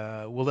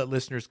here. We'll let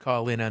listeners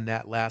call in on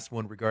that last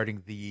one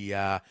regarding the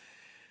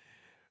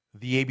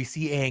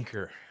ABC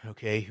anchor,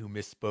 okay, who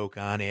misspoke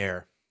on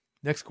air.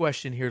 Next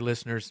question here,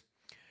 listeners.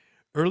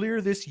 Earlier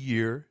this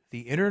year,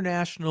 the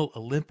International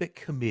Olympic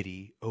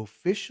Committee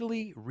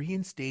officially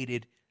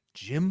reinstated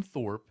Jim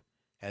Thorpe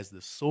as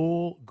the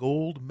sole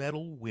gold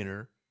medal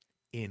winner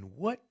in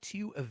what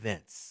 2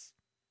 events?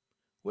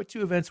 What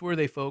 2 events were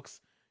they,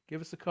 folks? Give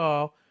us a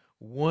call,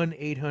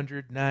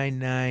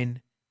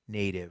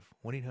 1-800-99-NATIVE,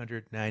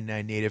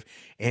 1-800-99-NATIVE.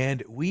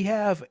 And we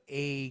have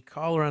a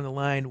caller on the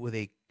line with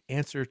an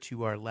answer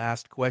to our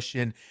last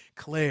question.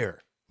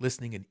 Claire,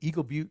 listening in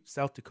Eagle Butte,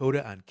 South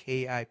Dakota on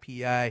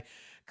KIPI.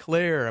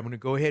 Claire, I'm going to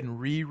go ahead and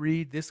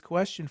reread this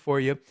question for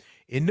you.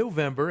 In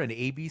November, an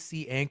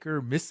ABC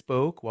anchor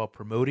misspoke while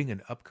promoting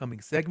an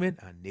upcoming segment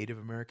on Native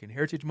American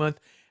Heritage Month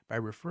by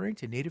referring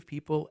to Native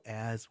people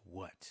as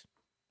what?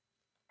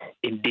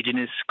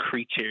 Indigenous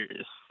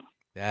creatures.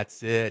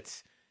 That's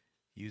it.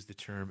 Use the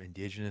term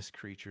Indigenous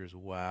creatures.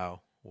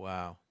 Wow.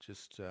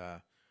 Just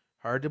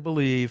hard to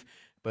believe.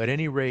 But at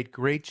any rate,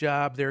 great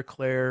job there,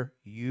 Claire.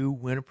 You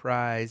win a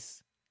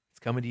prize. It's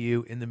coming to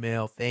you in the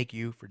mail. Thank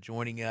you for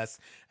joining us.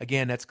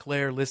 Again, that's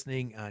Claire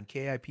listening on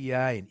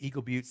KIPI in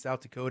Eagle Butte,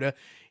 South Dakota.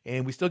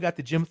 And we still got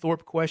the Jim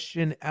Thorpe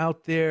question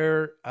out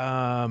there.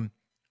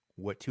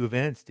 What 2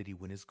 events did he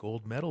win his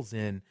gold medals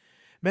in?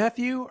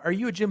 Matthew, are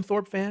you a Jim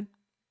Thorpe fan?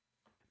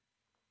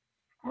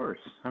 Of course.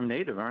 course. I'm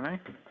Native, aren't I?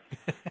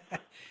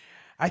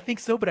 I think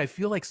so, but I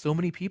feel like so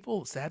many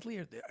people,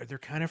 sadly, they're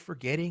kind of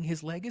forgetting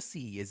his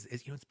legacy.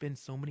 It's been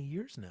so many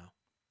years now.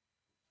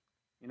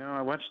 You know,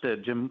 I watched a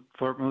Jim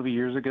Thorpe movie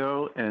years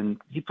ago,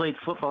 and he played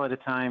football at a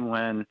time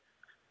when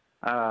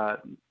they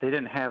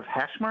didn't have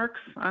hash marks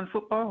on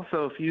football.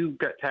 So if you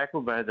got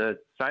tackled by the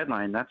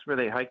sideline, that's where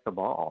they hiked the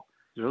ball.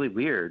 It's really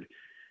weird.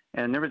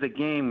 And there was a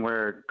game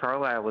where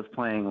Carlisle was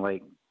playing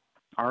like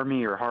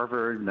Army or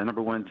Harvard, the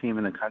number one team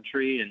in the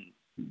country, and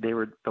they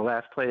were the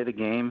last play of the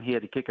game. He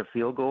had to kick a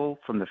field goal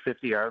from the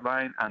 50-yard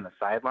line on the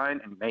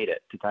sideline and made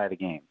it to tie the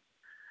game.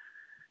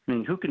 I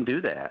mean, who can do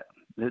that?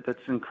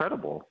 That's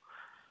incredible.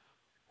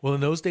 Well,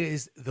 in those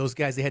days, those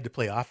guys, they had to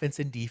play offense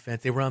and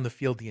defense. They were on the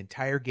field the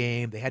entire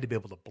game. They had to be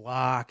able to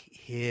block,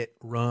 hit,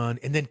 run.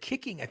 And then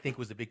kicking, I think,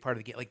 was a big part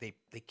of the game. Like they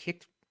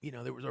kicked,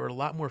 there were a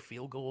lot more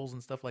field goals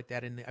and stuff like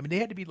that. And I mean, they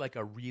had to be like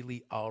a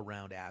really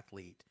all-around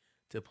athlete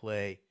to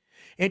play.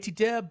 Auntie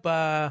Deb,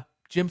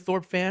 Jim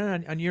Thorpe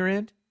fan on your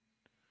end?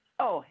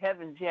 Oh,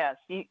 heavens, yes.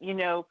 You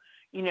know,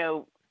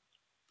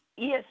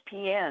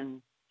 ESPN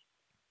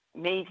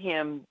made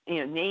him,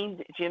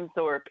 named Jim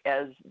Thorpe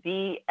as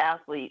the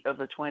athlete of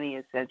the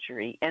 20th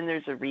century, and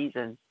there's a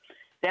reason.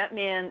 That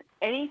man,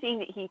 anything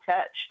that he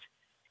touched,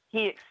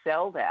 he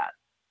excelled at.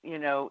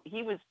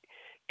 He was,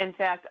 in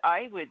fact,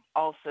 I would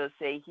also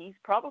say he's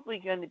probably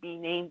going to be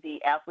named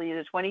the athlete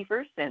of the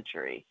 21st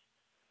century.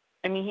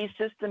 I mean, he's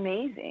just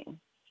amazing.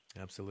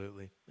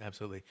 Absolutely.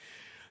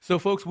 So,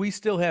 folks, we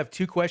still have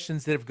 2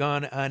 questions that have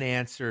gone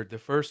unanswered. The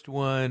first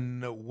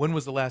one, when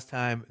was the last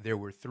time there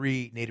were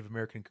 3 Native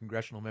American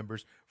congressional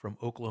members from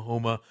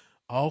Oklahoma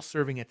all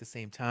serving at the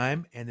same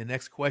time? And the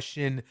next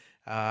question,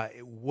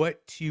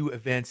 what 2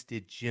 events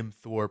did Jim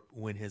Thorpe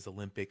win his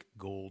Olympic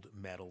gold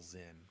medals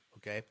in?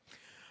 Okay.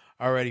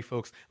 All righty,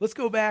 folks. Let's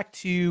go back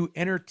to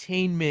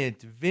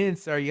entertainment.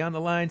 Vince, are you on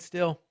the line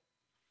still?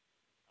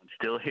 I'm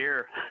still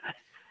here.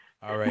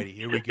 All righty,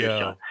 here we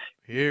go.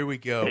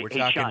 We're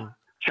talking.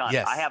 Sean,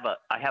 yes. I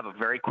have a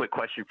very quick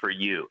question for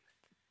you.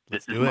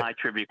 This is my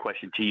trivia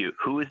question to you.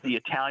 Who is the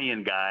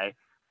Italian guy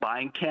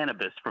buying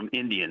cannabis from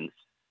Indians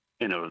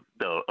in a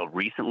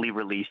recently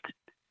released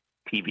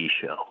TV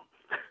show?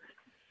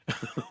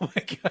 Oh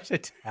my gosh,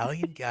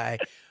 Italian guy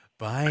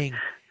buying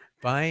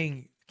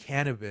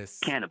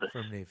cannabis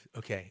from Native.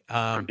 Okay.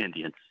 From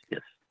Indians,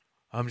 yes.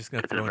 I'm just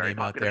going to throw a name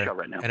out there.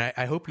 Right now. And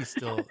I hope he's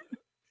still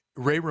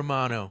Ray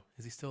Romano.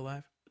 Is he still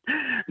alive?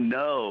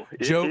 No,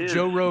 Joe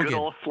Rogan. Good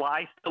old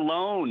Sly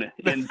Stallone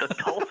in The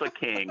Tulsa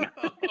King.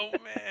 Oh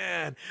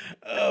man!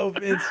 Oh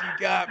Vince, you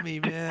got me,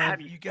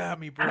 man. You got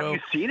me, bro. Have you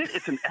seen it?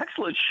 It's an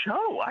excellent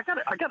show. I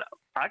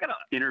gotta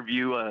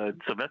interview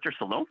Sylvester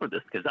Stallone for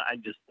this because I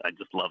just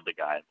love the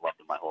guy. I've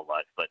loved him my whole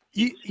life. But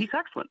he's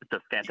excellent. It's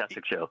a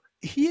fantastic show.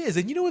 He is,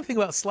 and one thing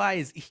about Sly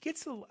is he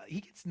gets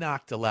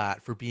knocked a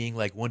lot for being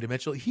like one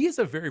dimensional. He is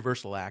a very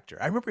versatile actor.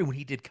 I remember when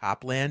he did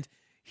Copland.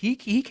 He's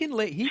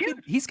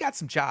got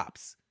some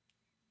chops.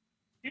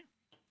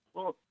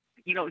 Well,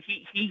 he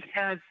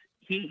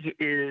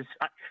is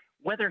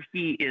whether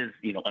he is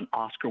an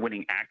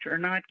Oscar-winning actor or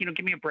not.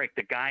 Give me a break.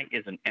 The guy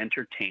is an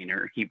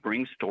entertainer. He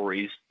brings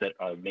stories that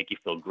make you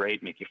feel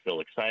great, make you feel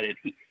excited.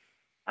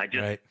 I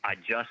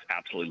just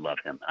absolutely love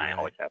him. I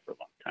always have for a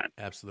long time.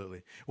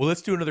 Absolutely. Well,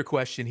 let's do another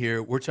question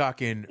here. We're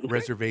talking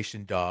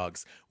Reservation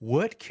Dogs.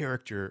 What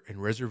character in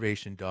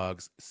Reservation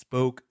Dogs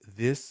spoke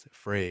this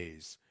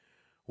phrase?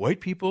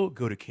 White people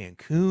go to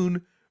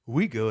Cancun.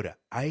 We go to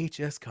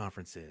IHS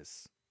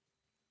conferences.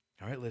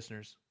 All right,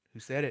 listeners, who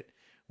said it?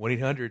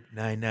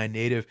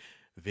 1-800-99-NATIVE.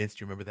 Vince,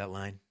 do you remember that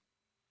line?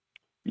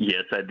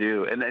 Yes, I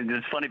do. And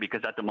it's funny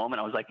because at the moment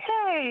I was like,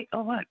 hey,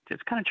 what?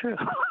 It's kind of true.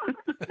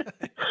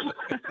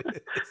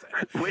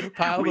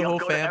 Pile the whole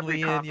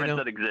family in,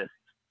 that exists.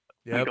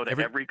 Yep. We go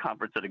to every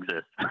conference that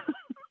exists.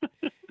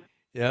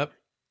 Yep.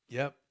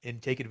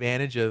 And take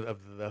advantage of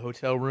the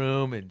hotel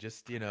room and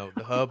just, the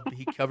hub.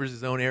 He covers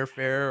his own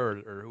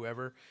airfare or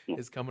whoever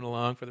is coming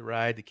along for the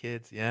ride, the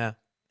kids. Yeah.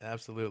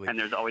 Absolutely. And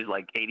there's always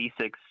like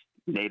 86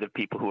 Native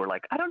people who are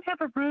like, I don't have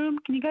a room.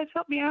 Can you guys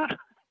help me out?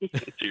 So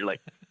you're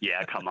like,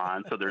 yeah, come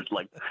on. So there's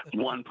like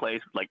one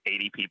place with like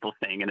 80 people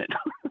staying in it.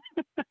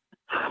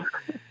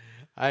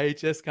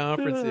 IHS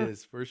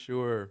conferences, for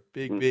sure.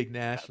 Big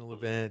national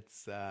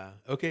events.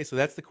 Okay, so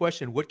that's the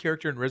question. What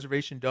character in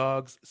Reservation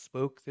Dogs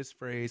spoke this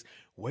phrase?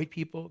 White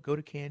people go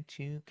to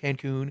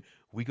Cancun.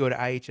 We go to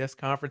IHS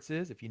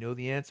conferences. If you know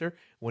the answer,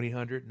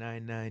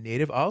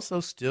 1-800-99-NATIVE. Also,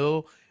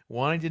 still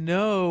wanting to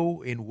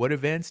know, in what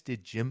events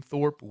did Jim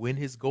Thorpe win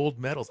his gold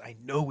medals? I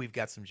know we've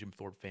got some Jim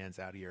Thorpe fans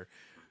out here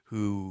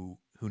who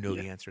know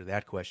the answer to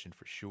that question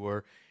for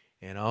sure.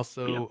 And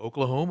also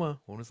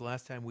Oklahoma. When was the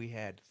last time we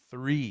had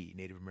 3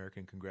 Native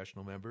American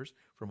congressional members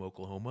from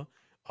Oklahoma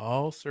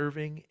all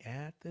serving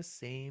at the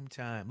same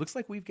time? Looks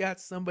like we've got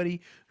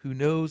somebody who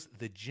knows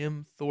the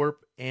Jim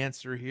Thorpe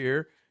answer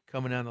here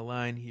coming on the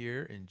line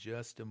here in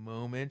just a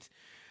moment.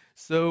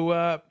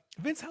 So,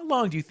 Vince, how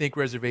long do you think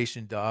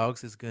Reservation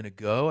Dogs is going to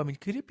go? I mean,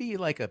 could it be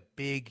like a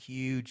big,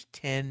 huge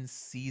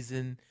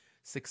 10-season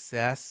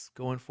success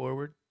going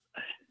forward?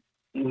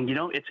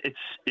 It's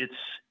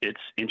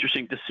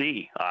interesting to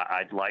see.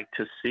 I'd like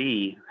to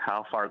see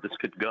how far this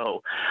could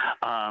go.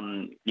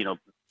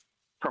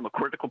 From a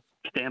critical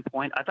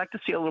standpoint, I'd like to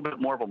see a little bit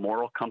more of a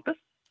moral compass.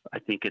 I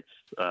think it's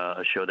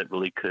a show that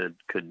really could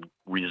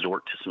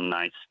resort to some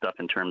nice stuff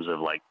in terms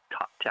of like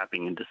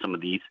tapping into some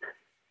of these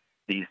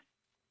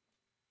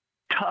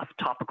tough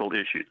topical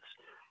issues.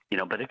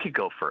 But it could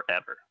go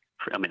forever.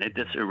 I mean, it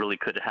really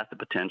could. It has the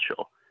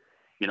potential.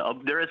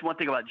 There is one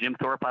thing about Jim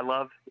Thorpe I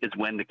love is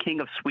when the King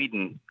of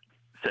Sweden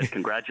said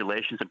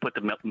congratulations and put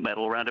the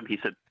medal around him, he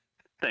said,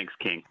 "Thanks,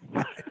 King."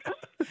 I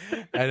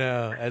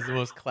know. That's the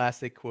most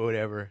classic quote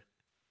ever.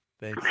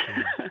 Thanks,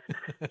 King.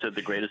 Said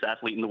the greatest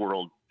athlete in the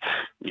world.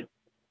 Yeah.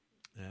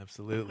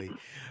 Absolutely.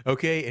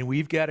 Okay, and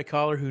we've got a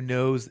caller who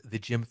knows the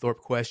Jim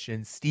Thorpe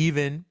question.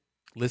 Stephen,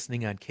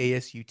 listening on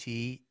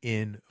KSUT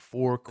in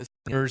Fort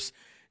Worth.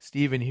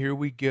 Stephen, here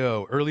we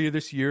go. Earlier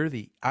this year,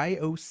 the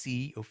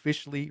IOC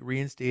officially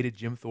reinstated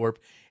Jim Thorpe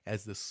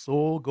as the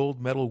sole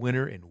gold medal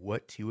winner in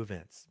what 2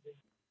 events?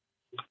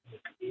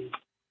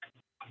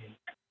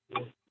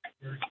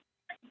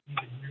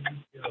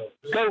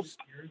 Go.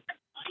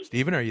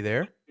 Stephen, are you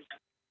there?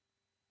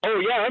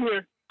 Oh, yeah, I'm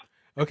here.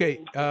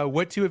 Okay,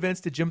 what 2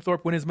 events did Jim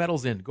Thorpe win his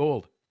medals in?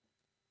 Gold.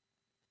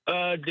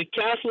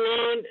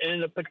 Decathlon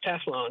and the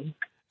pentathlon.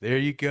 There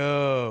you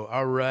go.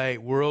 All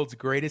right. World's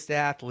greatest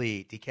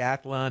athlete,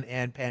 decathlon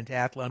and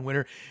pentathlon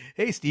winner.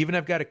 Hey, Stephen,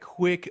 I've got a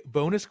quick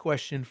bonus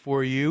question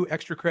for you.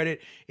 Extra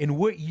credit. In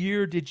what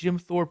year did Jim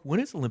Thorpe win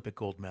his Olympic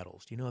gold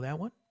medals? Do you know that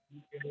one?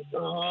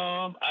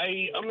 I'm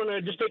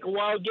gonna just take a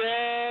wild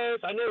guess.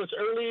 I know it's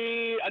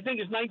early. I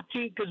think it's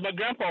 19 because my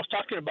grandpa was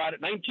talking about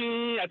it.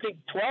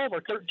 12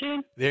 or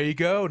 13. There you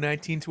go.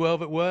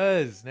 1912 it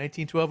was.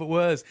 1912 it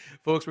was.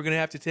 Folks, we're going to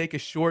have to take a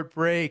short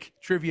break.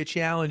 Trivia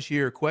challenge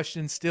here.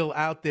 Questions still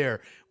out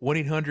there.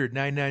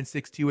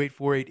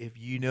 1-800-996-2848 if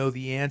you know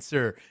the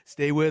answer.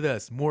 Stay with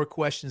us. More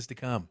questions to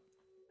come.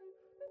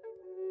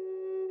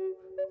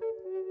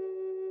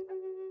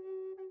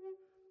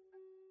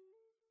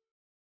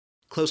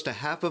 Close to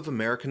half of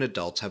American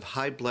adults have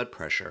high blood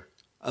pressure.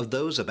 Of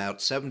those, about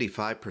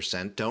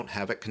 75% don't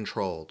have it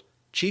controlled.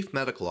 Chief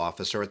Medical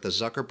Officer at the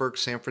Zuckerberg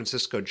San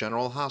Francisco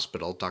General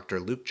Hospital, Dr.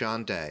 Luke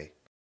John Day.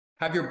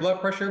 Have your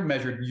blood pressure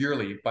measured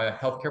yearly by a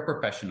healthcare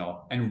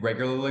professional and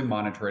regularly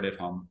monitor it at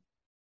home.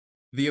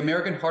 The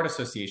American Heart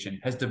Association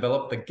has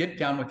developed the Get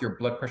Down With Your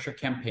Blood Pressure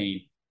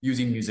campaign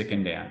using music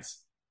and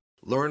dance.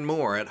 Learn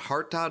more at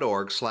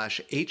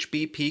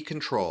heart.org/HBP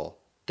Control.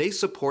 They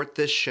support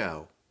this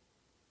show.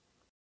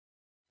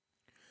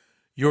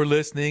 You're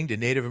listening to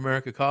Native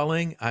America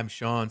Calling. I'm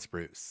Sean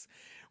Spruce.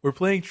 We're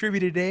playing trivia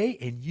today,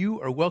 and you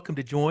are welcome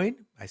to join.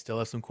 I still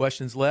have some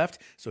questions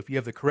left, so if you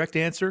have the correct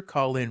answer,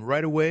 call in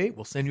right away.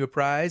 We'll send you a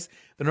prize.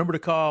 The number to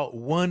call,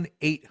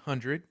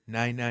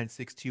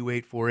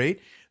 1-800-996-2848.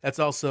 That's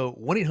also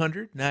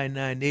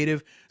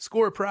 1-800-99-NATIVE.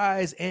 Score a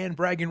prize and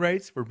bragging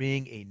rights for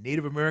being a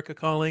Native America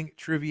Calling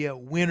trivia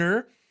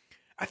winner.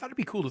 I thought it'd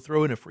be cool to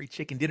throw in a free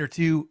chicken dinner,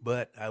 too,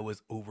 but I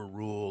was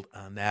overruled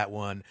on that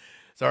one.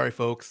 Sorry,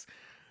 folks.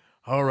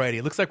 All righty.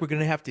 It looks like we're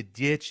going to have to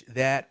ditch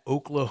that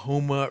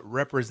Oklahoma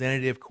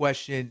representative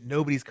question.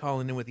 Nobody's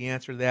calling in with the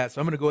answer to that. So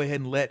I'm going to go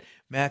ahead and let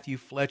Matthew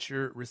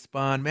Fletcher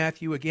respond.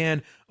 Matthew,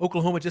 again,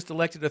 Oklahoma just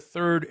elected a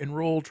 3rd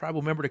enrolled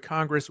tribal member to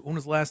Congress. When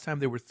was the last time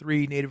there were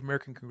 3 Native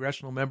American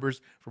congressional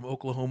members from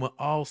Oklahoma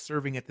all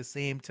serving at the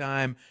same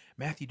time?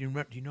 Matthew, do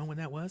you know when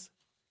that was?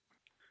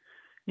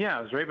 Yeah,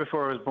 it was right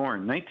before I was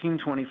born,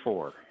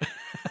 1924.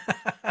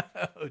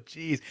 Oh,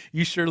 geez.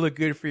 You sure look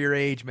good for your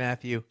age,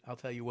 Matthew. I'll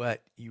tell you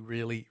what, you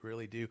really,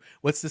 really do.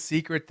 What's the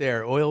secret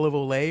there? Oil of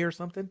Olay or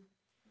something?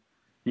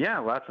 Yeah,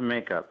 lots of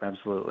makeup.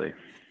 Absolutely.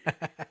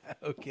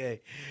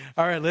 Okay.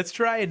 All right, let's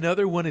try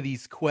another one of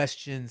these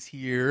questions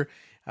here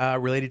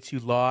related to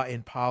law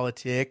and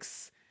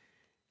politics.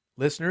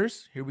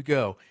 Listeners, here we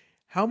go.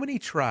 How many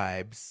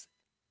tribes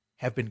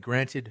have been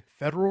granted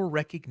federal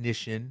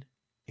recognition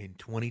in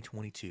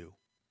 2022?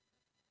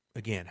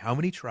 Again, how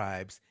many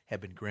tribes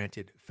have been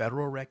granted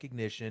federal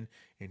recognition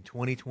in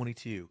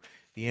 2022?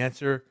 The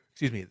answer,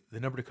 the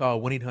number to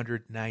call,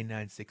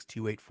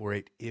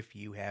 1-800-996-2848 if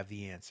you have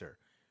the answer.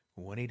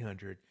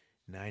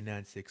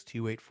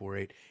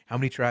 1-800-996-2848. How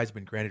many tribes have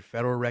been granted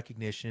federal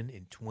recognition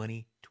in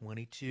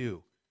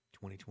 2022?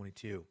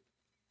 2022.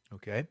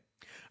 Okay.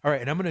 All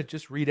right, and I'm going to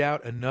just read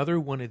out another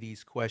one of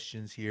these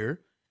questions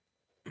here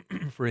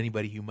for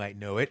anybody who might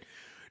know it.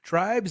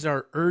 Tribes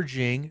are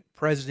urging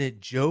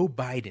President Joe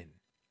Biden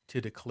to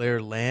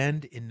declare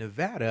land in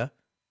Nevada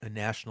a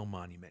national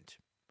monument.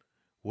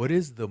 What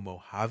is the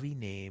Mojave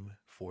name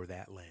for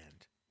that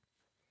land?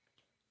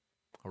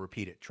 I'll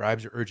repeat it.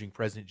 Tribes are urging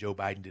President Joe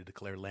Biden to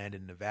declare land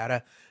in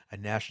Nevada a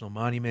national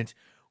monument.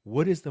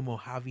 What is the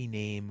Mojave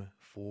name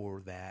for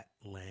that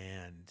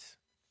land?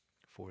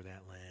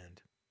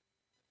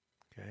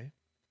 Okay.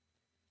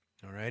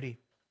 All righty.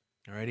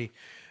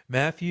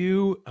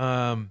 Matthew,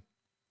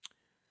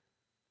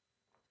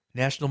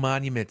 national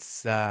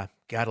monuments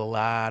got a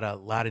lot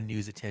of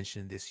news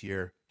attention this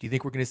year. Do you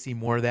think we're going to see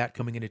more of that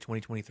coming into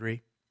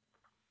 2023?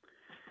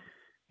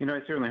 I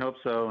certainly hope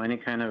so. Any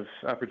kind of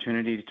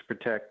opportunity to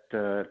protect,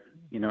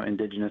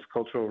 indigenous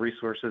cultural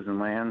resources and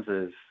lands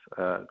is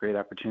a great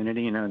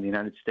opportunity. The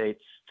United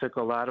States took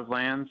a lot of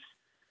lands,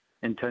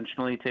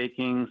 intentionally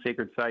taking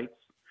sacred sites,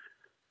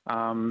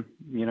 to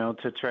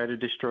try to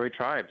destroy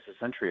tribes a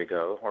century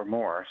ago or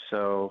more.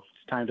 So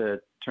it's time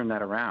to turn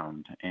that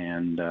around.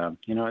 And,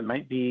 it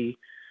might be,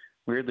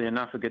 weirdly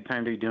enough, a good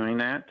time to be doing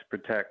that, to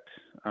protect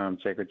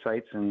sacred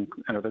sites and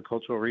other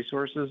cultural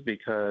resources,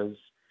 because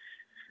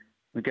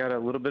we got a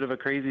little bit of a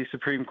crazy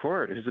Supreme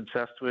Court who's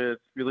obsessed with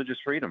religious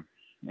freedom,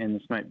 and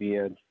this might be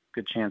a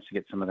good chance to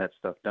get some of that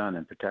stuff done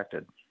and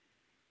protected.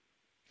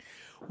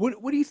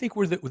 What do you think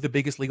were the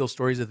biggest legal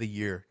stories of the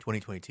year,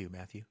 2022,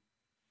 Matthew?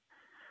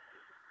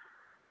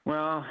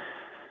 Well,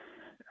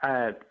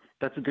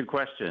 that's a good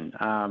question.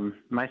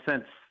 My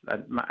sense,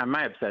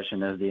 my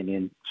obsession is the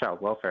Indian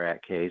Child Welfare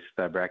Act case,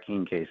 the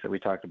Brackeen case that we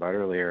talked about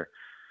earlier.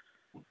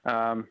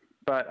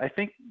 But I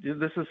think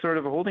this is sort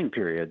of a holding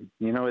period.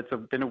 It's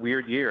been a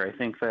weird year. I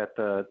think that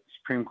the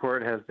Supreme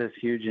Court has this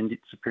huge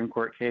Supreme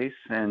Court case,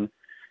 and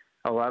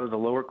a lot of the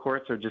lower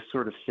courts are just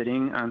sort of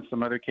sitting on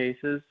some other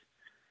cases.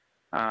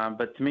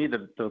 But to me,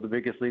 the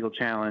biggest legal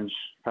challenge,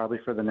 probably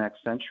for the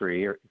next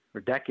century or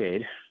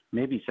decade,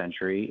 maybe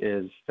century,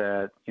 is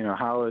that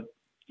how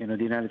the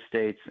United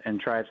States and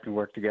tribes can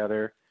work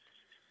together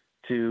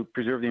to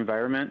preserve the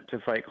environment, to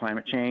fight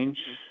climate change,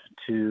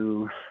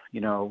 to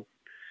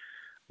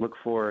look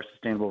for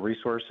sustainable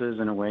resources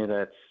in a way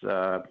that's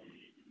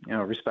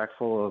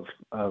respectful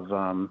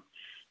of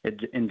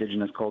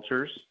indigenous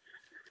cultures.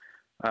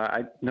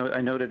 I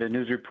noted a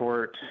news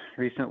report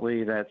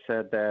recently that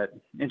said that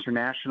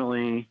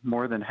internationally,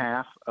 more than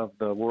half of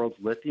the world's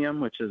lithium,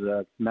 which is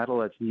a metal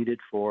that's needed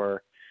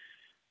for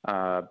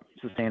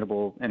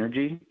sustainable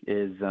energy,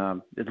 is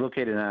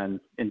located on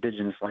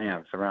indigenous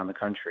lands around the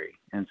country.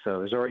 And so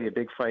there's already a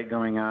big fight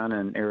going on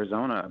in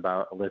Arizona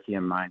about a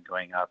lithium mine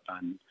going up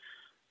on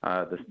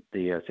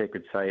the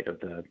sacred sites of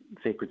the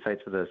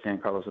San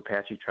Carlos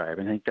Apache tribe.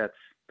 And I think that's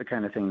the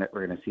kind of thing that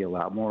we're going to see a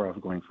lot more of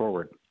going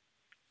forward.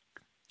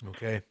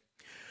 Okay.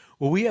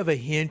 Well, we have a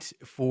hint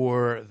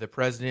for the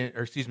president,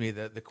 or excuse me,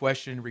 the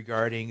question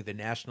regarding the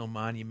national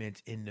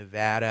monument in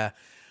Nevada.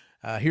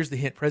 Here's the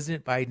hint.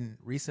 President Biden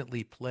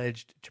recently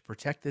pledged to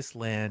protect this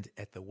land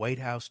at the White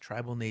House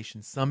Tribal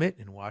Nation Summit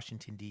in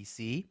Washington,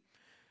 D.C.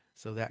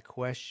 So that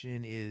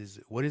question is,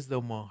 what is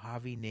the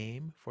Mojave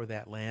name for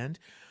that land?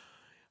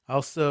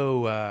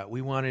 Also,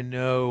 we want to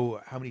know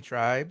how many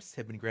tribes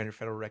have been granted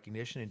federal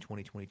recognition in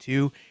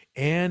 2022.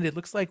 And it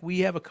looks like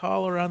we have a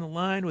caller on the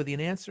line with an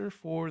answer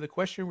for the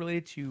question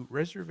related to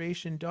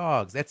reservation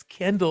dogs. That's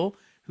Kendall,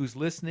 who's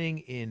listening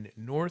in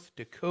North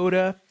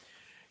Dakota.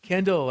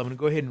 Kendall, I'm going to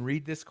go ahead and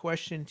read this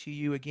question to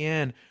you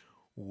again.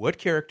 What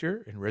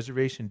character in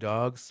Reservation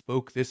Dogs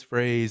spoke this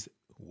phrase,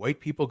 "White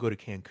people go to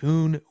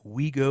Cancun,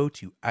 we go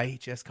to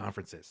IHS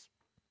conferences"?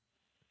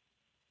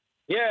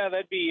 Yeah,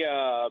 that'd be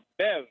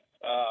Bev.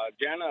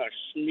 Jana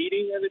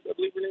Schmieding, I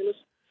believe her name is.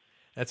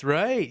 That's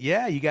right.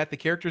 Yeah, you got the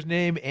character's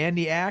name and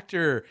the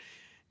actor.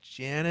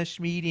 Jana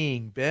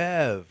Schmieding,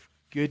 Bev.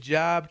 Good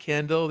job,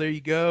 Kendall. There you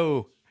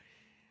go.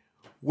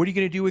 What are you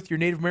going to do with your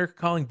Native America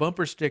Calling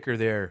bumper sticker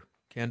there,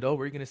 Kendall?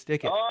 Where are you going to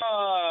stick it?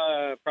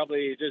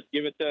 Probably just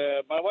give it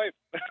to my wife.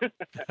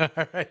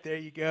 All right, there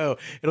you go.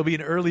 It'll be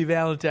an early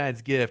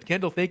Valentine's gift.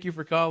 Kendall, thank you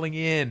for calling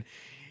in.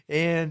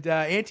 And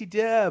Auntie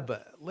Deb,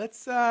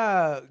 let's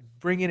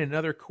bring in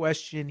another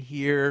question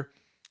here,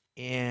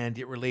 and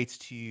it relates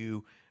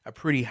to a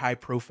pretty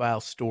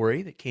high-profile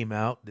story that came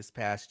out this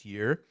past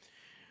year.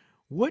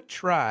 What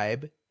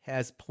tribe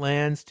has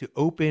plans to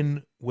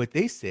open what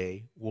they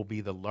say will be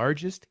the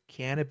largest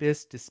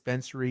cannabis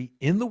dispensary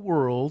in the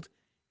world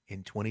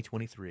in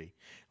 2023?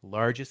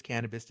 Largest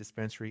cannabis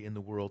dispensary in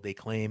the world, they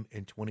claim,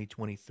 in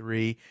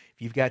 2023.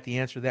 If you've got the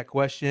answer to that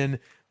question,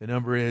 the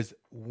number is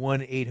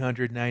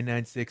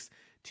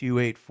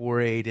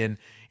 1-800-996-2848. And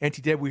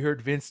Auntie Deb, we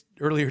heard Vince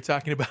earlier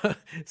talking about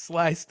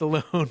Sly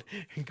Stallone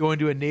going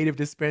to a native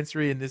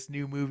dispensary in this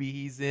new movie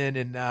he's in.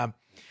 And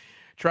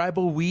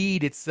tribal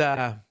weed, it's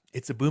a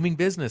booming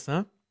business,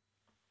 huh?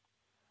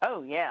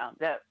 Oh, yeah.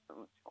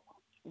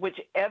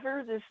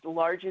 Whichever this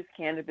largest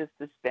cannabis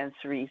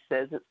dispensary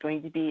says it's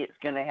going to be, it's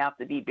going to have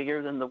to be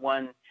bigger than the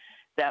one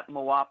that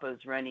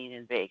Moapa's running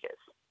in Vegas.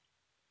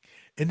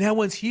 And that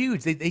one's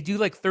huge. They do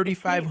like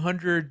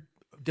 3,500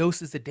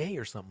 doses a day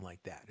or something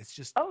like that. It's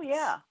just... Oh,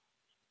 yeah.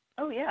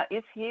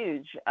 It's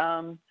huge.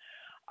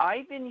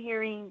 I've been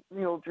hearing,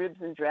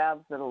 dribs and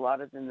drabs that a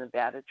lot of the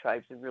Nevada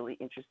tribes are really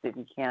interested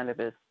in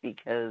cannabis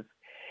because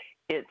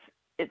it's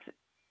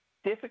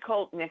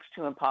difficult next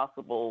to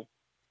impossible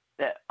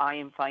that I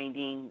am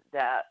finding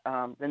that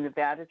the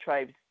Nevada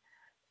tribes,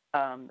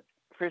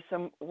 for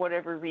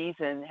whatever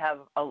reason, have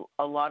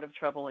a lot of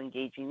trouble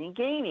engaging in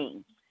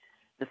gaming,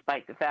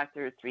 despite the fact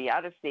there are 3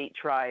 out-of-state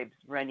tribes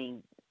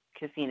running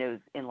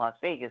casinos in Las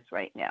Vegas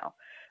right now.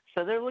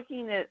 So they're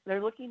looking at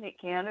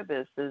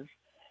cannabis as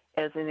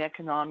an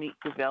economic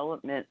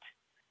development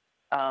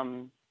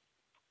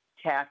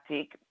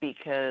tactic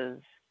because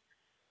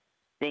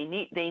They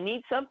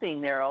need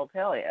something there, I'll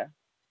tell you.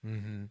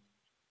 Mm-hmm.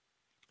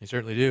 They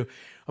certainly do.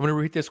 I'm going to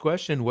read this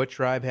question. What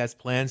tribe has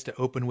plans to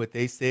open what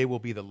they say will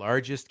be the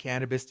largest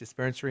cannabis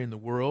dispensary in the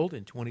world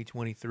in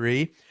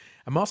 2023?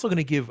 I'm also going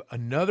to give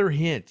another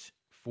hint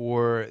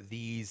for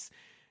these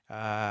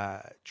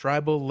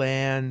tribal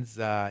lands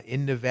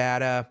in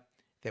Nevada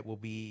that will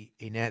be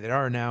that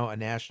are now a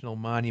national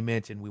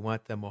monument, and we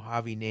want the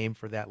Mojave name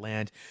for that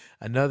land.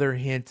 Another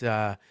hint,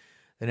 the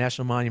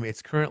national monument,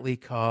 it's currently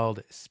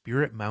called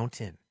Spirit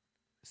Mountain.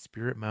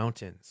 Spirit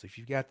Mountain. So if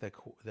you've got the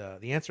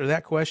answer to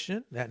that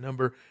question, that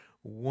number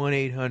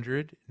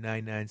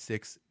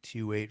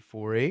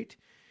 1-800-996-2848.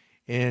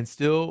 And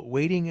still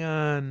waiting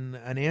on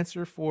an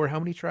answer for how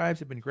many tribes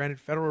have been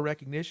granted federal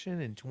recognition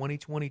in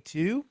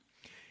 2022.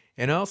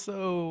 And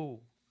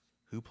also,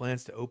 who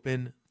plans to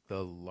open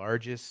the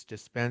largest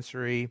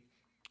dispensary,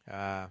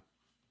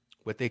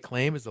 what they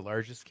claim is the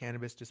largest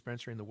cannabis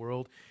dispensary in the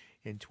world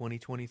in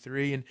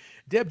 2023. And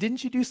Deb,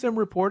 didn't you do some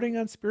reporting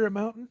on Spirit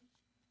Mountain?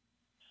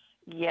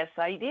 Yes,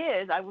 I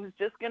did. I was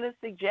just going to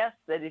suggest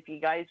that if you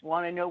guys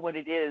want to know what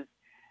it is,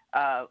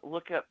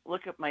 look up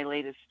my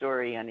latest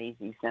story on AZ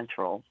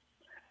Central,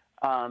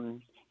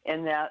 and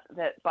that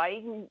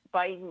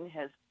Biden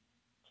has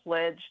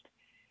pledged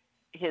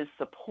his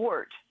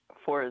support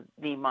for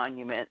the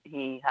monument.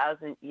 He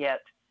hasn't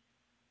yet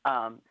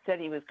said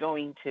he was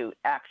going to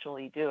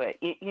actually do it.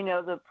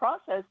 The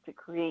process to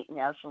create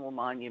national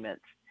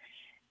monuments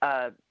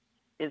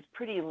is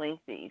pretty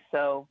lengthy,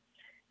 so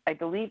I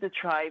believe the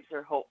tribes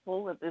are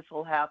hopeful that this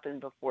will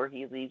happen before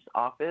he leaves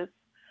office,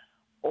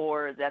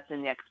 or that the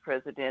next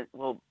president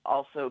will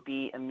also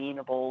be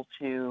amenable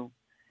to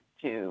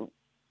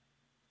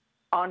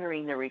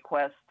honoring the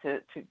request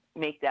to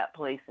make that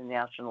place a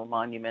national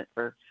monument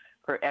for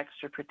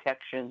extra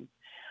protection.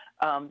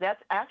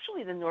 That's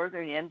actually the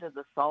northern end of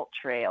the Salt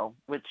Trail,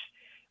 which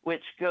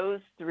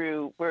goes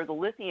through where the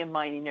lithium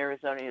mine in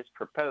Arizona is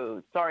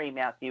proposed. Sorry,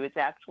 Matthew, it's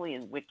actually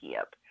in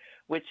Wickiup,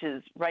 which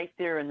is right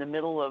there in the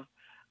middle of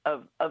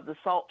the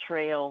Salt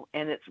Trail,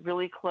 and it's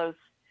really close,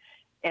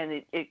 and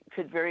it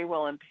could very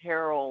well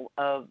imperil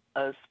a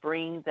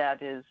spring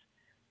that is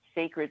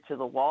sacred to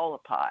the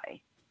Wallapai,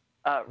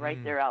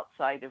 right there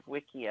outside of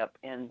Wickiup.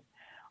 And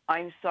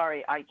I'm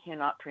sorry, I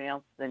cannot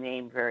pronounce the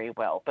name very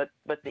well, but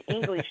the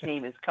English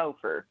name is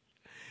Kofor.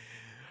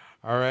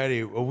 All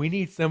righty. Well, we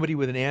need somebody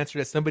with an answer.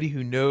 That's somebody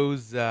who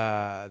knows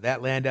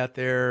that land out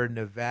there,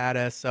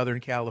 Nevada, Southern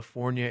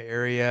California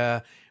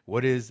area.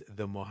 What is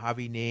the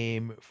Mojave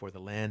name for the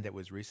land that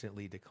was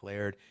recently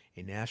declared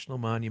a national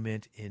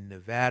monument in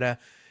Nevada?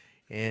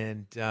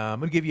 And I'm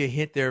going to give you a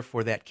hint there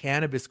for that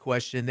cannabis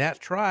question. That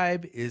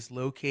tribe is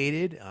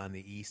located on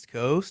the East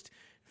Coast.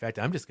 In fact,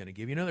 I'm just going to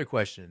give you another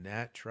question.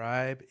 That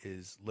tribe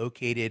is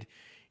located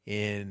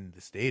in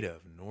the state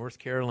of North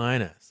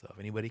Carolina. So if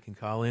anybody can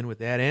call in with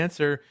that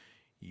answer,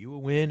 you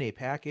will win a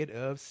packet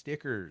of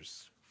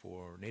stickers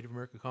for Native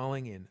America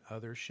Calling and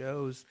other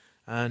shows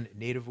on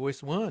Native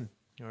Voice One.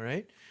 All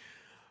right.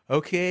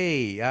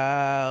 Okay.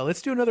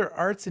 Let's do another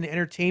arts and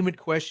entertainment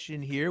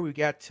question here. We've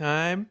got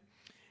time.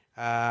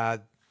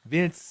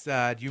 Vince,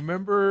 do you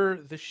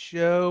remember the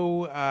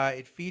show?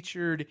 It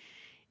featured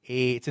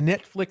it's a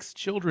Netflix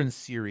children's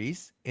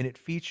series, and it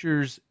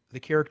features the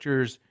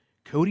characters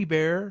Cody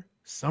Bear,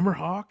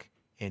 Summerhawk,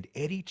 and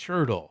Eddie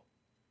Turtle.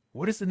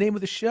 What is the name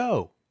of the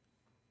show?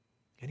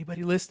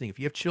 Anybody listening, if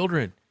you have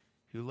children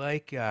who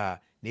like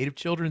Native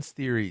children's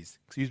series,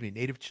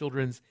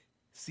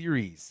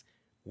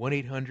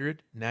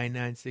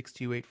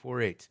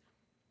 1-800-996-2848.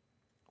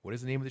 What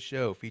is the name of the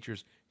show?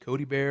 Features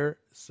Cody Bear,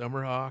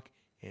 Summerhawk,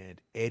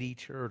 and Eddie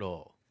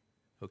Turtle.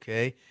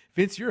 Okay,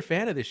 Vince, you're a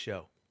fan of this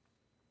show.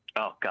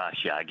 Oh gosh,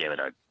 yeah, I gave it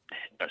a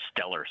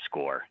stellar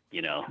score.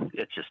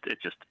 It's just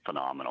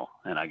phenomenal,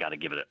 and I got to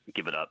give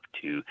it up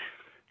to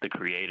the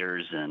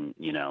creators, and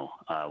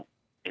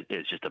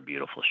it's just a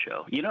beautiful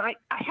show. I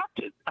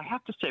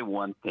have to say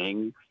one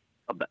thing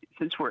about,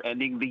 since we're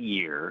ending the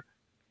year,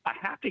 I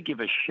have to give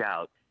a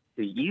shout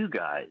to you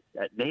guys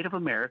at Native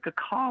America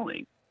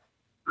Calling,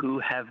 who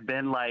have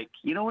been like,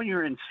 when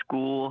you're in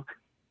school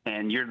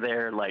and you're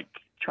there like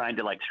trying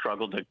to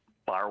struggle to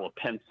borrow a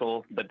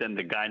pencil, but then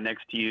the guy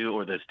next to you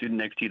or the student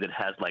next to you that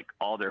has like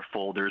all their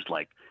folders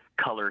like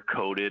color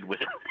coded with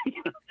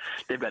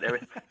they've got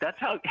everything. That's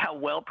how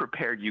well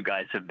prepared you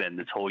guys have been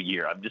this whole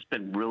year. I've just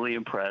been really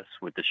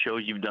impressed with the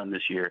shows you've done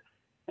this year,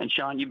 and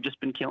Sean, you've just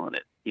been killing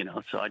it.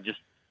 So I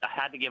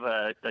had to give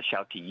a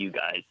shout to you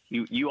guys.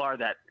 You are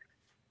that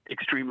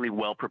extremely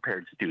well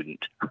prepared student.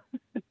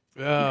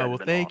 Oh, well,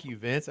 thank you,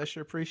 Vince. I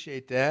sure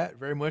appreciate that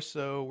very much.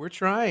 So we're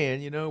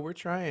trying, we're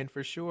trying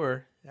for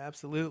sure.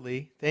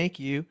 Absolutely. Thank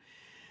you.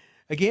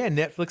 Again,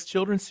 Netflix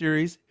children's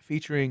series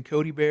featuring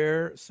Cody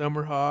Bear,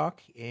 Summerhawk,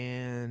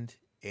 and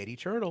Eddie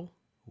Turtle.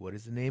 What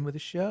is the name of the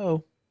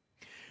show?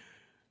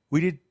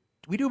 We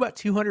do about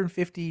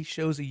 250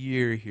 shows a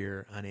year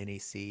here on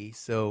NAC.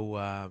 So,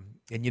 and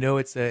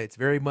it's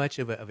very much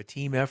of a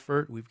team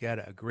effort. We've got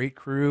a great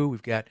crew.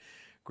 We've got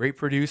great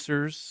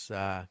producers,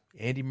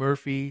 Andy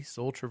Murphy,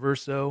 Sol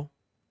Traverso,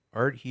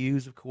 Art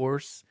Hughes, of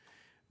course,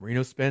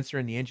 Marino Spencer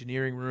in the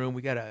engineering room.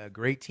 We got a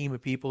great team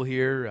of people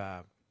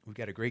here. We've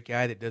got a great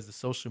guy that does the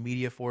social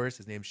media for us.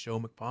 His name's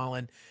Sho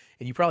McPollen.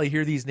 And you probably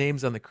hear these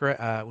names on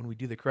the when we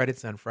do the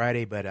credits on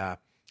Friday, but I'm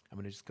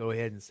going to just go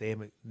ahead and say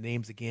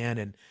names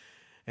again.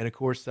 And of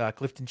course,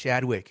 Clifton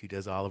Chadwick, who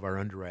does all of our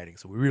underwriting.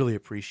 So we really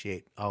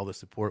appreciate all the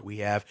support we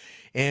have.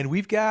 And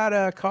we've got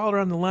a caller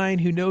on the line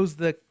who knows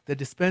the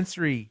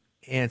dispensary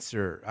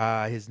answer.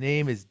 His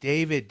name is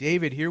David.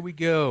 David, here we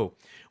go.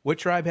 What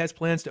tribe has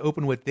plans to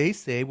open what they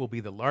say will be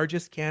the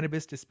largest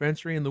cannabis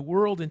dispensary in the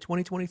world in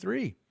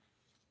 2023?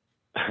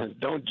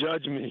 Don't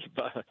judge me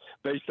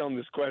based on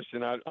this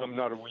question. I'm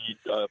not a weed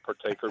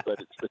partaker, but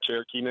it's the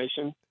Cherokee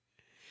Nation.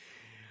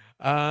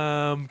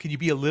 Can you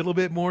be a little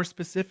bit more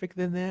specific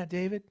than that,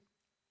 David?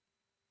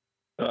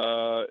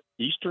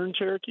 Eastern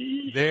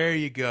Cherokee? There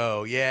you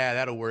go. Yeah,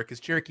 that'll work, because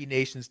Cherokee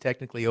Nation's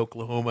technically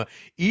Oklahoma.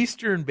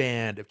 Eastern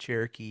Band of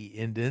Cherokee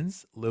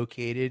Indians,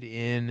 located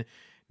in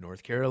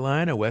North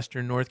Carolina,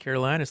 Western North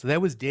Carolina. So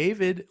that was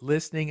David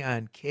listening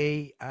on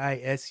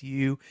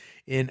KISU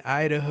in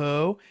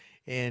Idaho.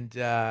 And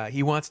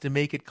he wants to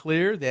make it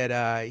clear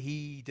that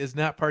he does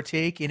not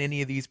partake in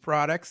any of these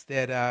products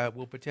that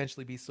will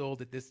potentially be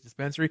sold at this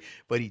dispensary,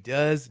 but he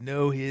does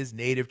know his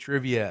native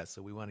trivia.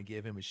 So we want to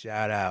give him a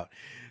shout out.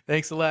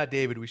 Thanks a lot,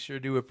 David. We sure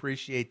do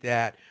appreciate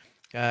that.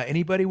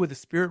 Anybody with a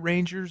Spirit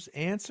Rangers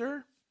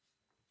answer?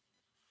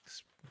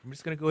 I'm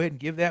just going to go ahead and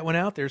give that one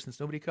out there since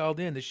nobody called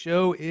in. The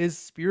show is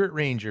Spirit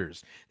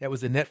Rangers. That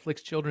was a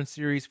Netflix children's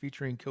series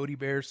featuring Cody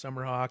Bear,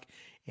 Summerhawk,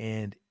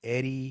 and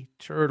Eddie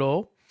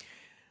Turtle.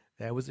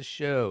 That was a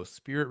show,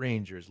 Spirit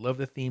Rangers. Love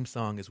the theme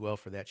song as well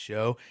for that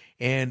show.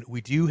 And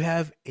we do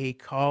have a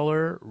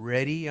caller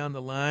ready on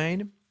the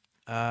line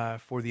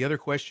for the other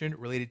question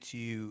related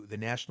to the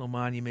National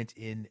Monument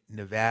in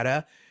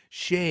Nevada.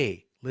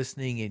 Shay,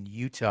 listening in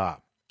Utah.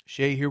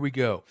 Shay, here we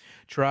go.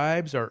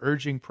 Tribes are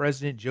urging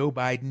President Joe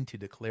Biden to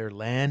declare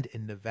land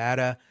in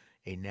Nevada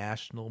a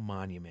national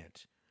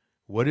monument.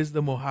 What is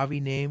the Mojave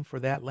name for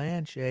that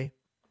land, Shay?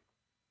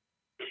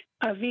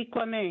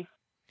 Avikwame.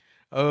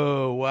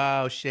 Oh,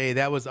 wow, Shay,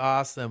 that was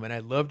awesome. And I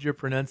loved your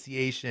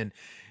pronunciation.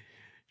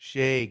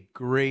 Shay,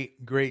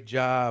 great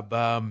job.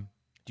 Do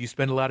you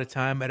spend a lot of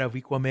time at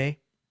Avikwame?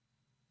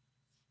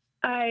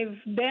 I've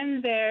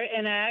been there,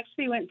 and I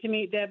actually went to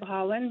meet Deb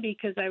Holland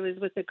because I was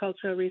with the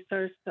Cultural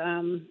Resource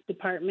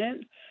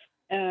Department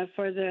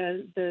for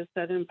the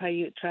Southern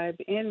Paiute tribe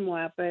in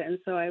Moapa. And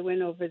so I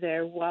went over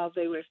there while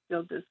they were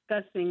still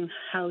discussing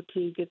how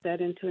to get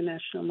that into a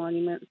national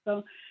monument.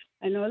 So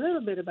I know a little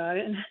bit about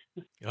it.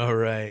 All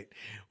right.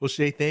 Well,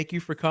 Shay, thank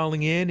you for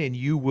calling in, and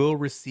you will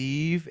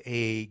receive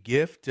a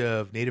gift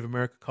of Native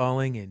America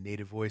Calling and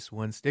Native Voice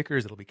One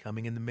stickers. It'll be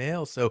coming in the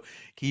mail, so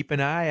keep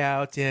an eye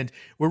out. And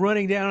we're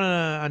running down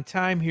on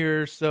time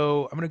here,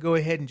 so I'm going to go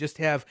ahead and just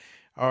have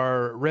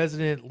our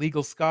resident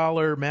legal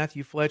scholar,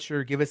 Matthew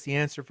Fletcher, give us the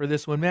answer for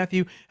this one.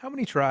 Matthew, how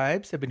many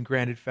tribes have been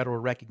granted federal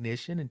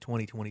recognition in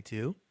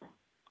 2022?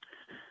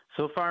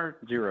 So far,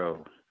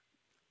 0.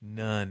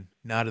 None.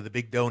 Not of the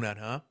big donut,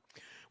 huh?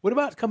 What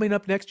about coming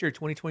up next year,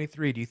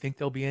 2023? Do you think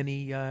there'll be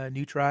any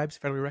new tribes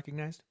federally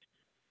recognized?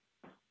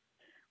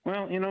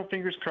 Well,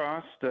 fingers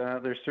crossed.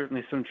 There's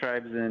certainly some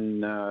tribes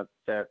in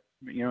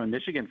in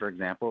Michigan, for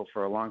example,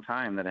 for a long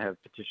time that have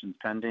petitions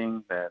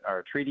pending that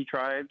are treaty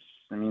tribes.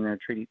 I mean, they're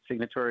treaty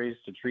signatories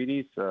to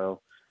treaties. So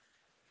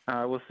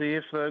we'll see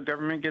if the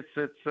government gets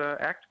its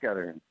act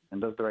together and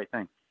does the right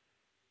thing.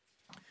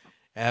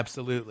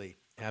 Absolutely.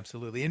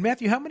 Absolutely. And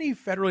Matthew, how many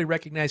federally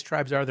recognized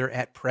tribes are there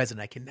at present?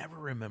 I can never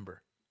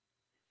remember.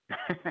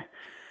 I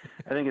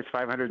think it's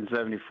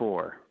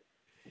 574.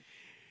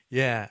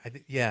 Yeah.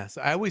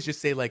 So I always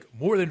just say like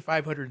more than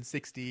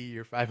 560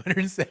 or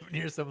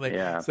 570 or something like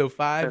that. So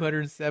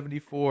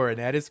 574, and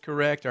that is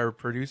correct. Our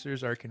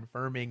producers are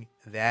confirming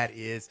that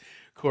is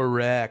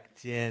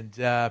correct. And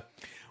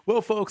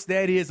well, folks,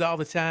 that is all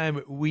the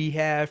time we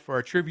have for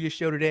our trivia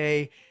show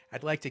today.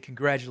 I'd like to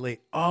congratulate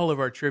all of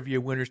our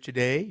trivia winners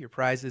today. Your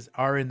prizes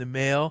are in the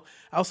mail.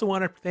 I also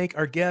want to thank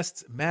our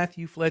guests,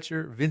 Matthew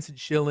Fletcher, Vincent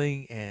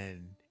Schilling,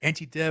 and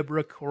Auntie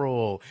Deborah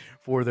Kroll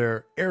for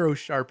their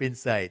arrow-sharp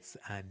insights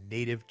on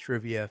Native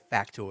trivia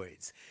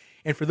factoids.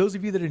 And for those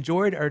of you that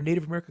enjoyed our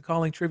Native America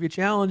Calling Trivia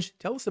Challenge,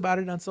 tell us about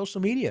it on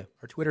social media.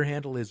 Our Twitter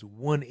handle is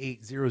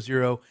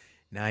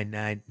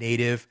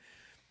 1-800-99-NATIVE.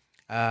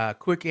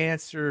 Quick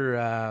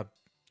answer,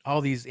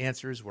 all these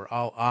answers were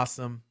all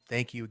awesome.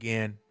 Thank you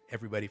again,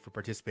 everybody, for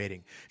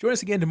participating. Join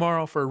us again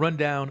tomorrow for a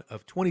rundown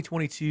of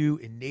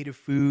 2022 in Native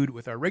food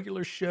with our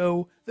regular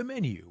show, The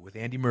Menu with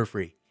Andy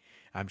Murphy.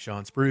 I'm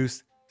Sean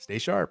Spruce. Stay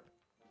sharp.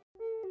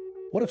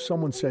 What if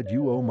someone said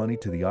you owe money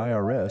to the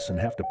IRS and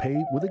have to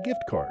pay with a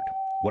gift card?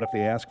 What if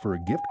they ask for a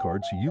gift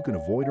card so you can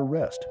avoid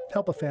arrest,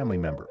 help a family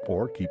member,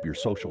 or keep your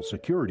Social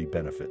Security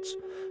benefits?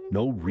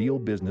 No real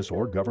business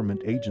or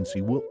government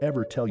agency will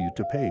ever tell you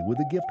to pay with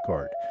a gift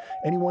card.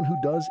 Anyone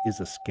who does is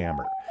a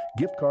scammer.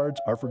 Gift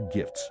cards are for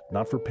gifts,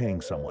 not for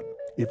paying someone.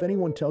 If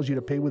anyone tells you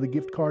to pay with a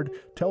gift card,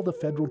 tell the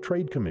Federal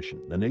Trade Commission,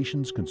 the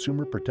nation's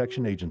consumer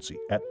protection agency,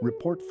 at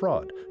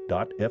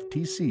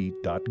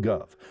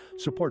reportfraud.ftc.gov.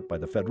 Support by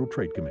the Federal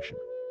Trade Commission.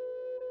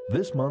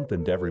 This month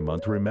and every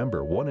month,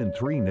 remember, 1 in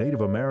 3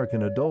 Native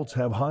American adults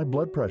have high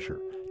blood pressure.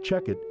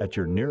 Check it at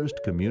your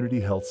nearest community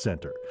health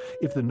center.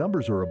 If the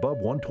numbers are above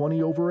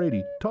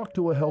 120/80, talk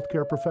to a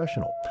healthcare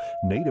professional.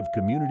 Native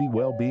community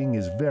well-being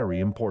is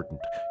very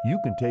important. You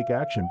can take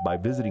action by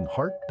visiting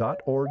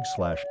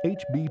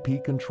heart.org/HBP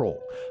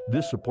control.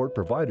 This support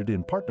provided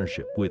in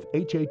partnership with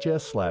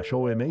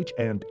HHS/OMH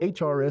and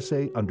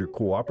HRSA under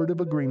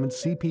Cooperative Agreements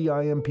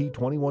CPIMP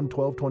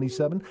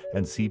 211227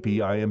 and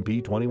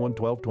CPIMP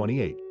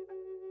 211228.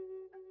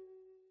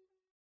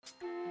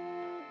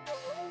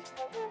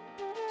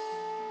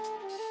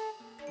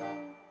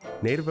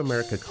 Native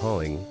America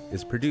Calling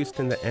is produced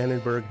in the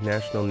Annenberg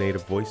National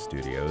Native Voice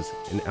Studios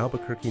in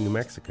Albuquerque, New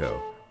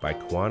Mexico by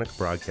Koahnic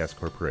Broadcast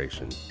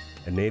Corporation,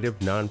 a Native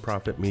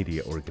nonprofit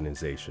media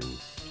organization.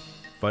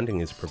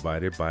 Funding is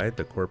provided by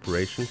the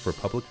Corporation for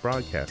Public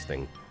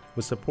Broadcasting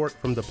with support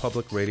from the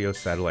Public Radio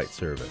Satellite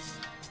Service.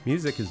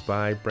 Music is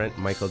by Brent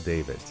Michael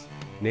Davids.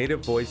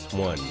 Native Voice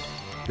One,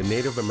 the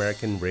Native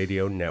American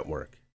Radio Network.